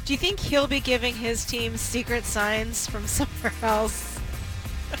 Do you think he'll be giving his team secret signs from somewhere else?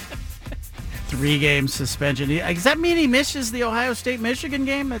 3-game suspension. Does that mean he misses the Ohio State-Michigan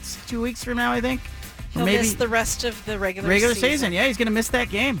game? That's 2 weeks from now, I think. He'll miss the rest of the regular season. Yeah, he's going to miss that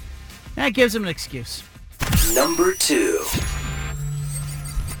game. That gives him an excuse. Number 2.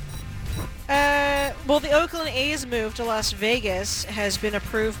 Well, the Oakland A's move to Las Vegas has been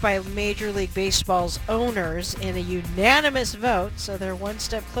approved by Major League Baseball's owners in a unanimous vote, so they're one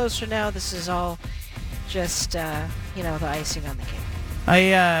step closer now. This is all just, the icing on the cake.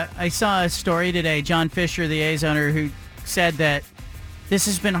 I saw a story today, John Fisher, the A's owner, who said that this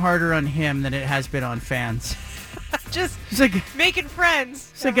has been harder on him than it has been on fans. Just like, making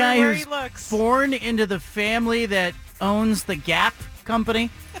friends. It's a guy everywhere who's he looks. born into the family that owns the Gap company,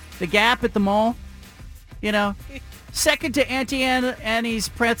 the Gap at the mall. Second to Auntie Annie's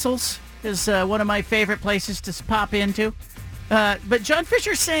Pretzels is one of my favorite places to pop into. But John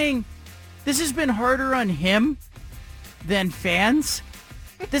Fisher's saying this has been harder on him than fans.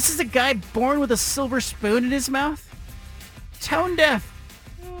 This is a guy born with a silver spoon in his mouth. Tone deaf.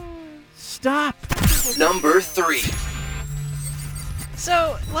 Stop. Number 3.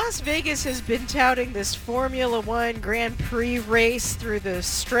 So, Las Vegas has been touting this Formula One Grand Prix race through the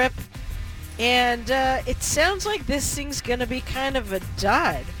Strip, and it sounds like this thing's going to be kind of a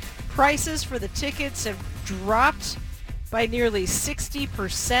dud. Prices for the tickets have dropped by nearly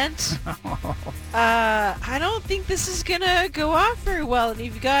 60%. I don't think this is going to go off very well, and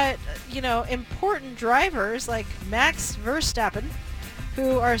you've got, important drivers like Max Verstappen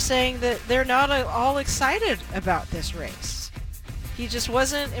who are saying that they're not all excited about this race. He just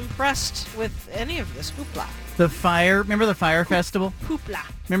wasn't impressed with any of this hoopla. Remember the Fire Festival? Hoopla.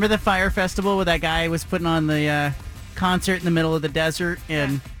 Remember the Fire Festival where that guy was putting on the concert in the middle of the desert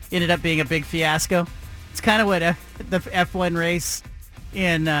and ended up being a big fiasco? It's kind of what the F1 race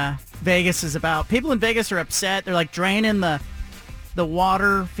in Vegas is about. People in Vegas are upset. They're like draining the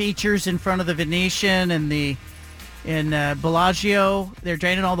water features in front of the Venetian and in Bellagio. They're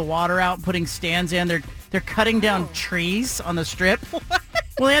draining all the water out and putting stands in. They're cutting down trees on the Strip. What?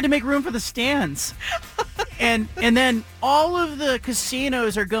 Well, they had to make room for the stands. And then all of the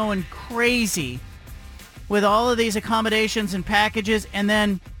casinos are going crazy with all of these accommodations and packages, and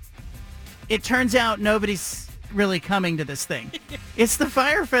then it turns out nobody's really coming to this thing. It's the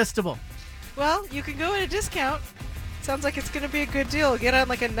Fire Festival. Well, you can go at a discount. Sounds like it's going to be a good deal. Get on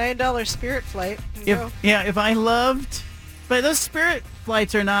like a $9 Spirit flight and go. Yeah, if I loved... But those Spirit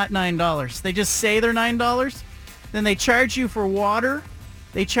flights are not $9. They just say they're $9. Then they charge you for water.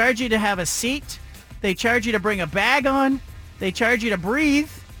 They charge you to have a seat. They charge you to bring a bag on. They charge you to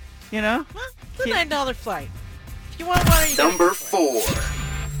breathe. Well, it's a $9 flight. If you want water, you Number 4.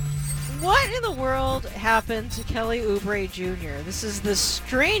 What in the world happened to Kelly Oubre Jr.? This is the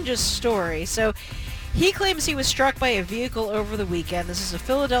strangest story. So he claims he was struck by a vehicle over the weekend. This is a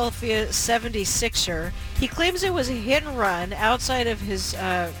Philadelphia 76er. He claims it was a hit and run outside of his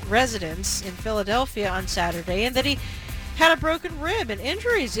residence in Philadelphia on Saturday, and that he had a broken rib and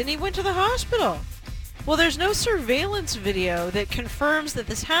injuries, and he went to the hospital. Well, there's no surveillance video that confirms that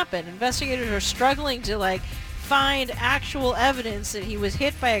this happened. Investigators are struggling to find actual evidence that he was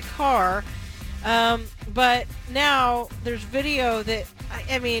hit by a car. But now there's video that,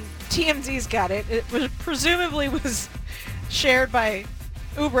 TMZ's got it. It was presumably was shared by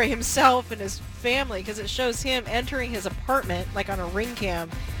Oubre himself and his family, because it shows him entering his apartment on a ring cam,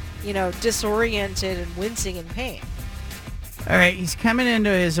 disoriented and wincing in pain. All right, he's coming into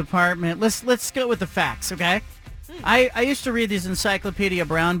his apartment. Let's go with the facts, okay? I used to read these Encyclopedia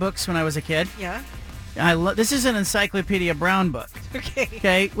Brown books when I was a kid. Yeah. This is an Encyclopedia Brown book. Okay.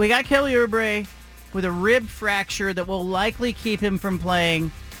 Okay, we got Kelly Oubre with a rib fracture that will likely keep him from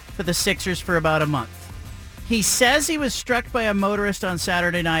playing for the Sixers for about a month. He says he was struck by a motorist on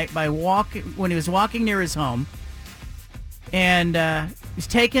Saturday night when he was walking near his home, and was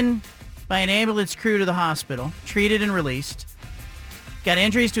taken by an ambulance crew to the hospital, treated and released. Got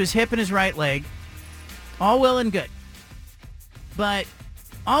injuries to his hip and his right leg. All well and good. But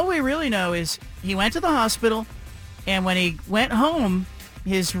all we really know is he went to the hospital, and when he went home,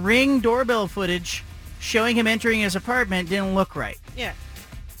 his Ring doorbell footage showing him entering his apartment didn't look right. Yeah.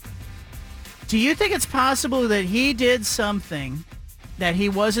 Do you think it's possible that he did something that he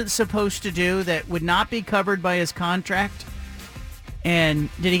wasn't supposed to do that would not be covered by his contract? And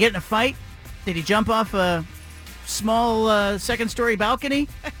did he get in a fight? Did he jump off a small second-story balcony?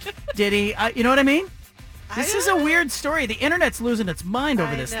 Did he... you know what I mean? This is a weird story. The internet's losing its mind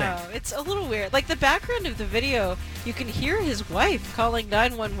over this thing. It's a little weird. The background of the video, you can hear his wife calling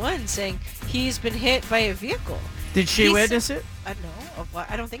 911 saying he's been hit by a vehicle. Did she witness it? No,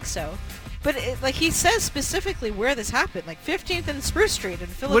 I don't think so. But he says specifically where this happened, 15th and Spruce Street in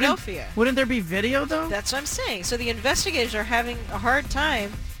Philadelphia. Wouldn't there be video, though? That's what I'm saying. So the investigators are having a hard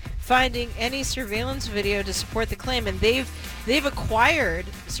time finding any surveillance video to support the claim, and they've acquired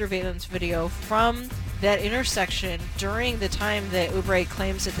surveillance video from that intersection during the time that Oubre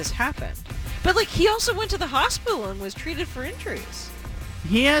claims that this happened. But, like, he also went to the hospital and was treated for injuries.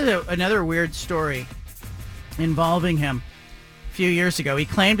 He had another weird story involving him a few years ago. He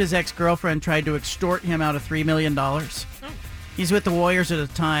claimed his ex-girlfriend tried to extort him out of $3 million. He's with the Warriors at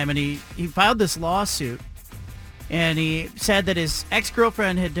the time, and he filed this lawsuit. And he said that his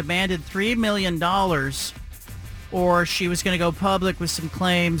ex-girlfriend had demanded $3 million or she was going to go public with some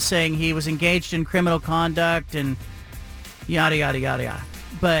claims saying he was engaged in criminal conduct and yada, yada, yada, yada.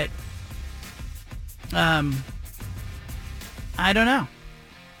 But I don't know.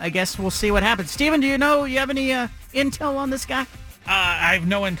 I guess we'll see what happens. Steven, do you have any intel on this guy? I have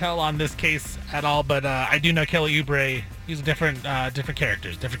no intel on this case at all, but I do know Kelly Oubre. He's a different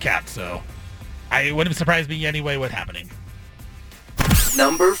characters, different cat, so I wouldn't surprise me anyway what's happening.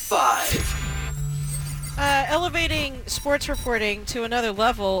 Number 5. Elevating sports reporting to another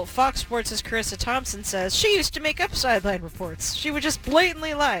level, Fox Sports' Carissa Thompson says she used to make up sideline reports. She would just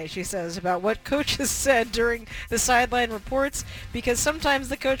blatantly lie, she says, about what coaches said during the sideline reports because sometimes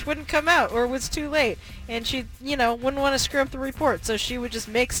the coach wouldn't come out or it was too late. And she, wouldn't want to screw up the report, so she would just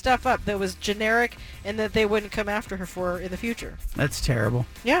make stuff up that was generic and that they wouldn't come after her for in the future. That's terrible.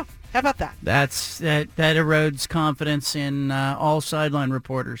 Yeah. How about that? That erodes confidence in all sideline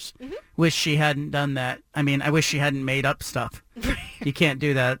reporters. Mm-hmm. Wish she hadn't done that. I mean, I wish she hadn't made up stuff. You can't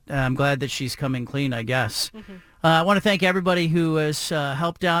do that. I'm glad that she's coming clean, I guess. Mm-hmm. I want to thank everybody who has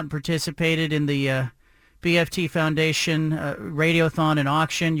helped out and participated in the BFT Foundation Radiothon and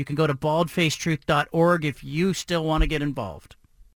auction. You can go to baldfacetruth.org if you still want to get involved.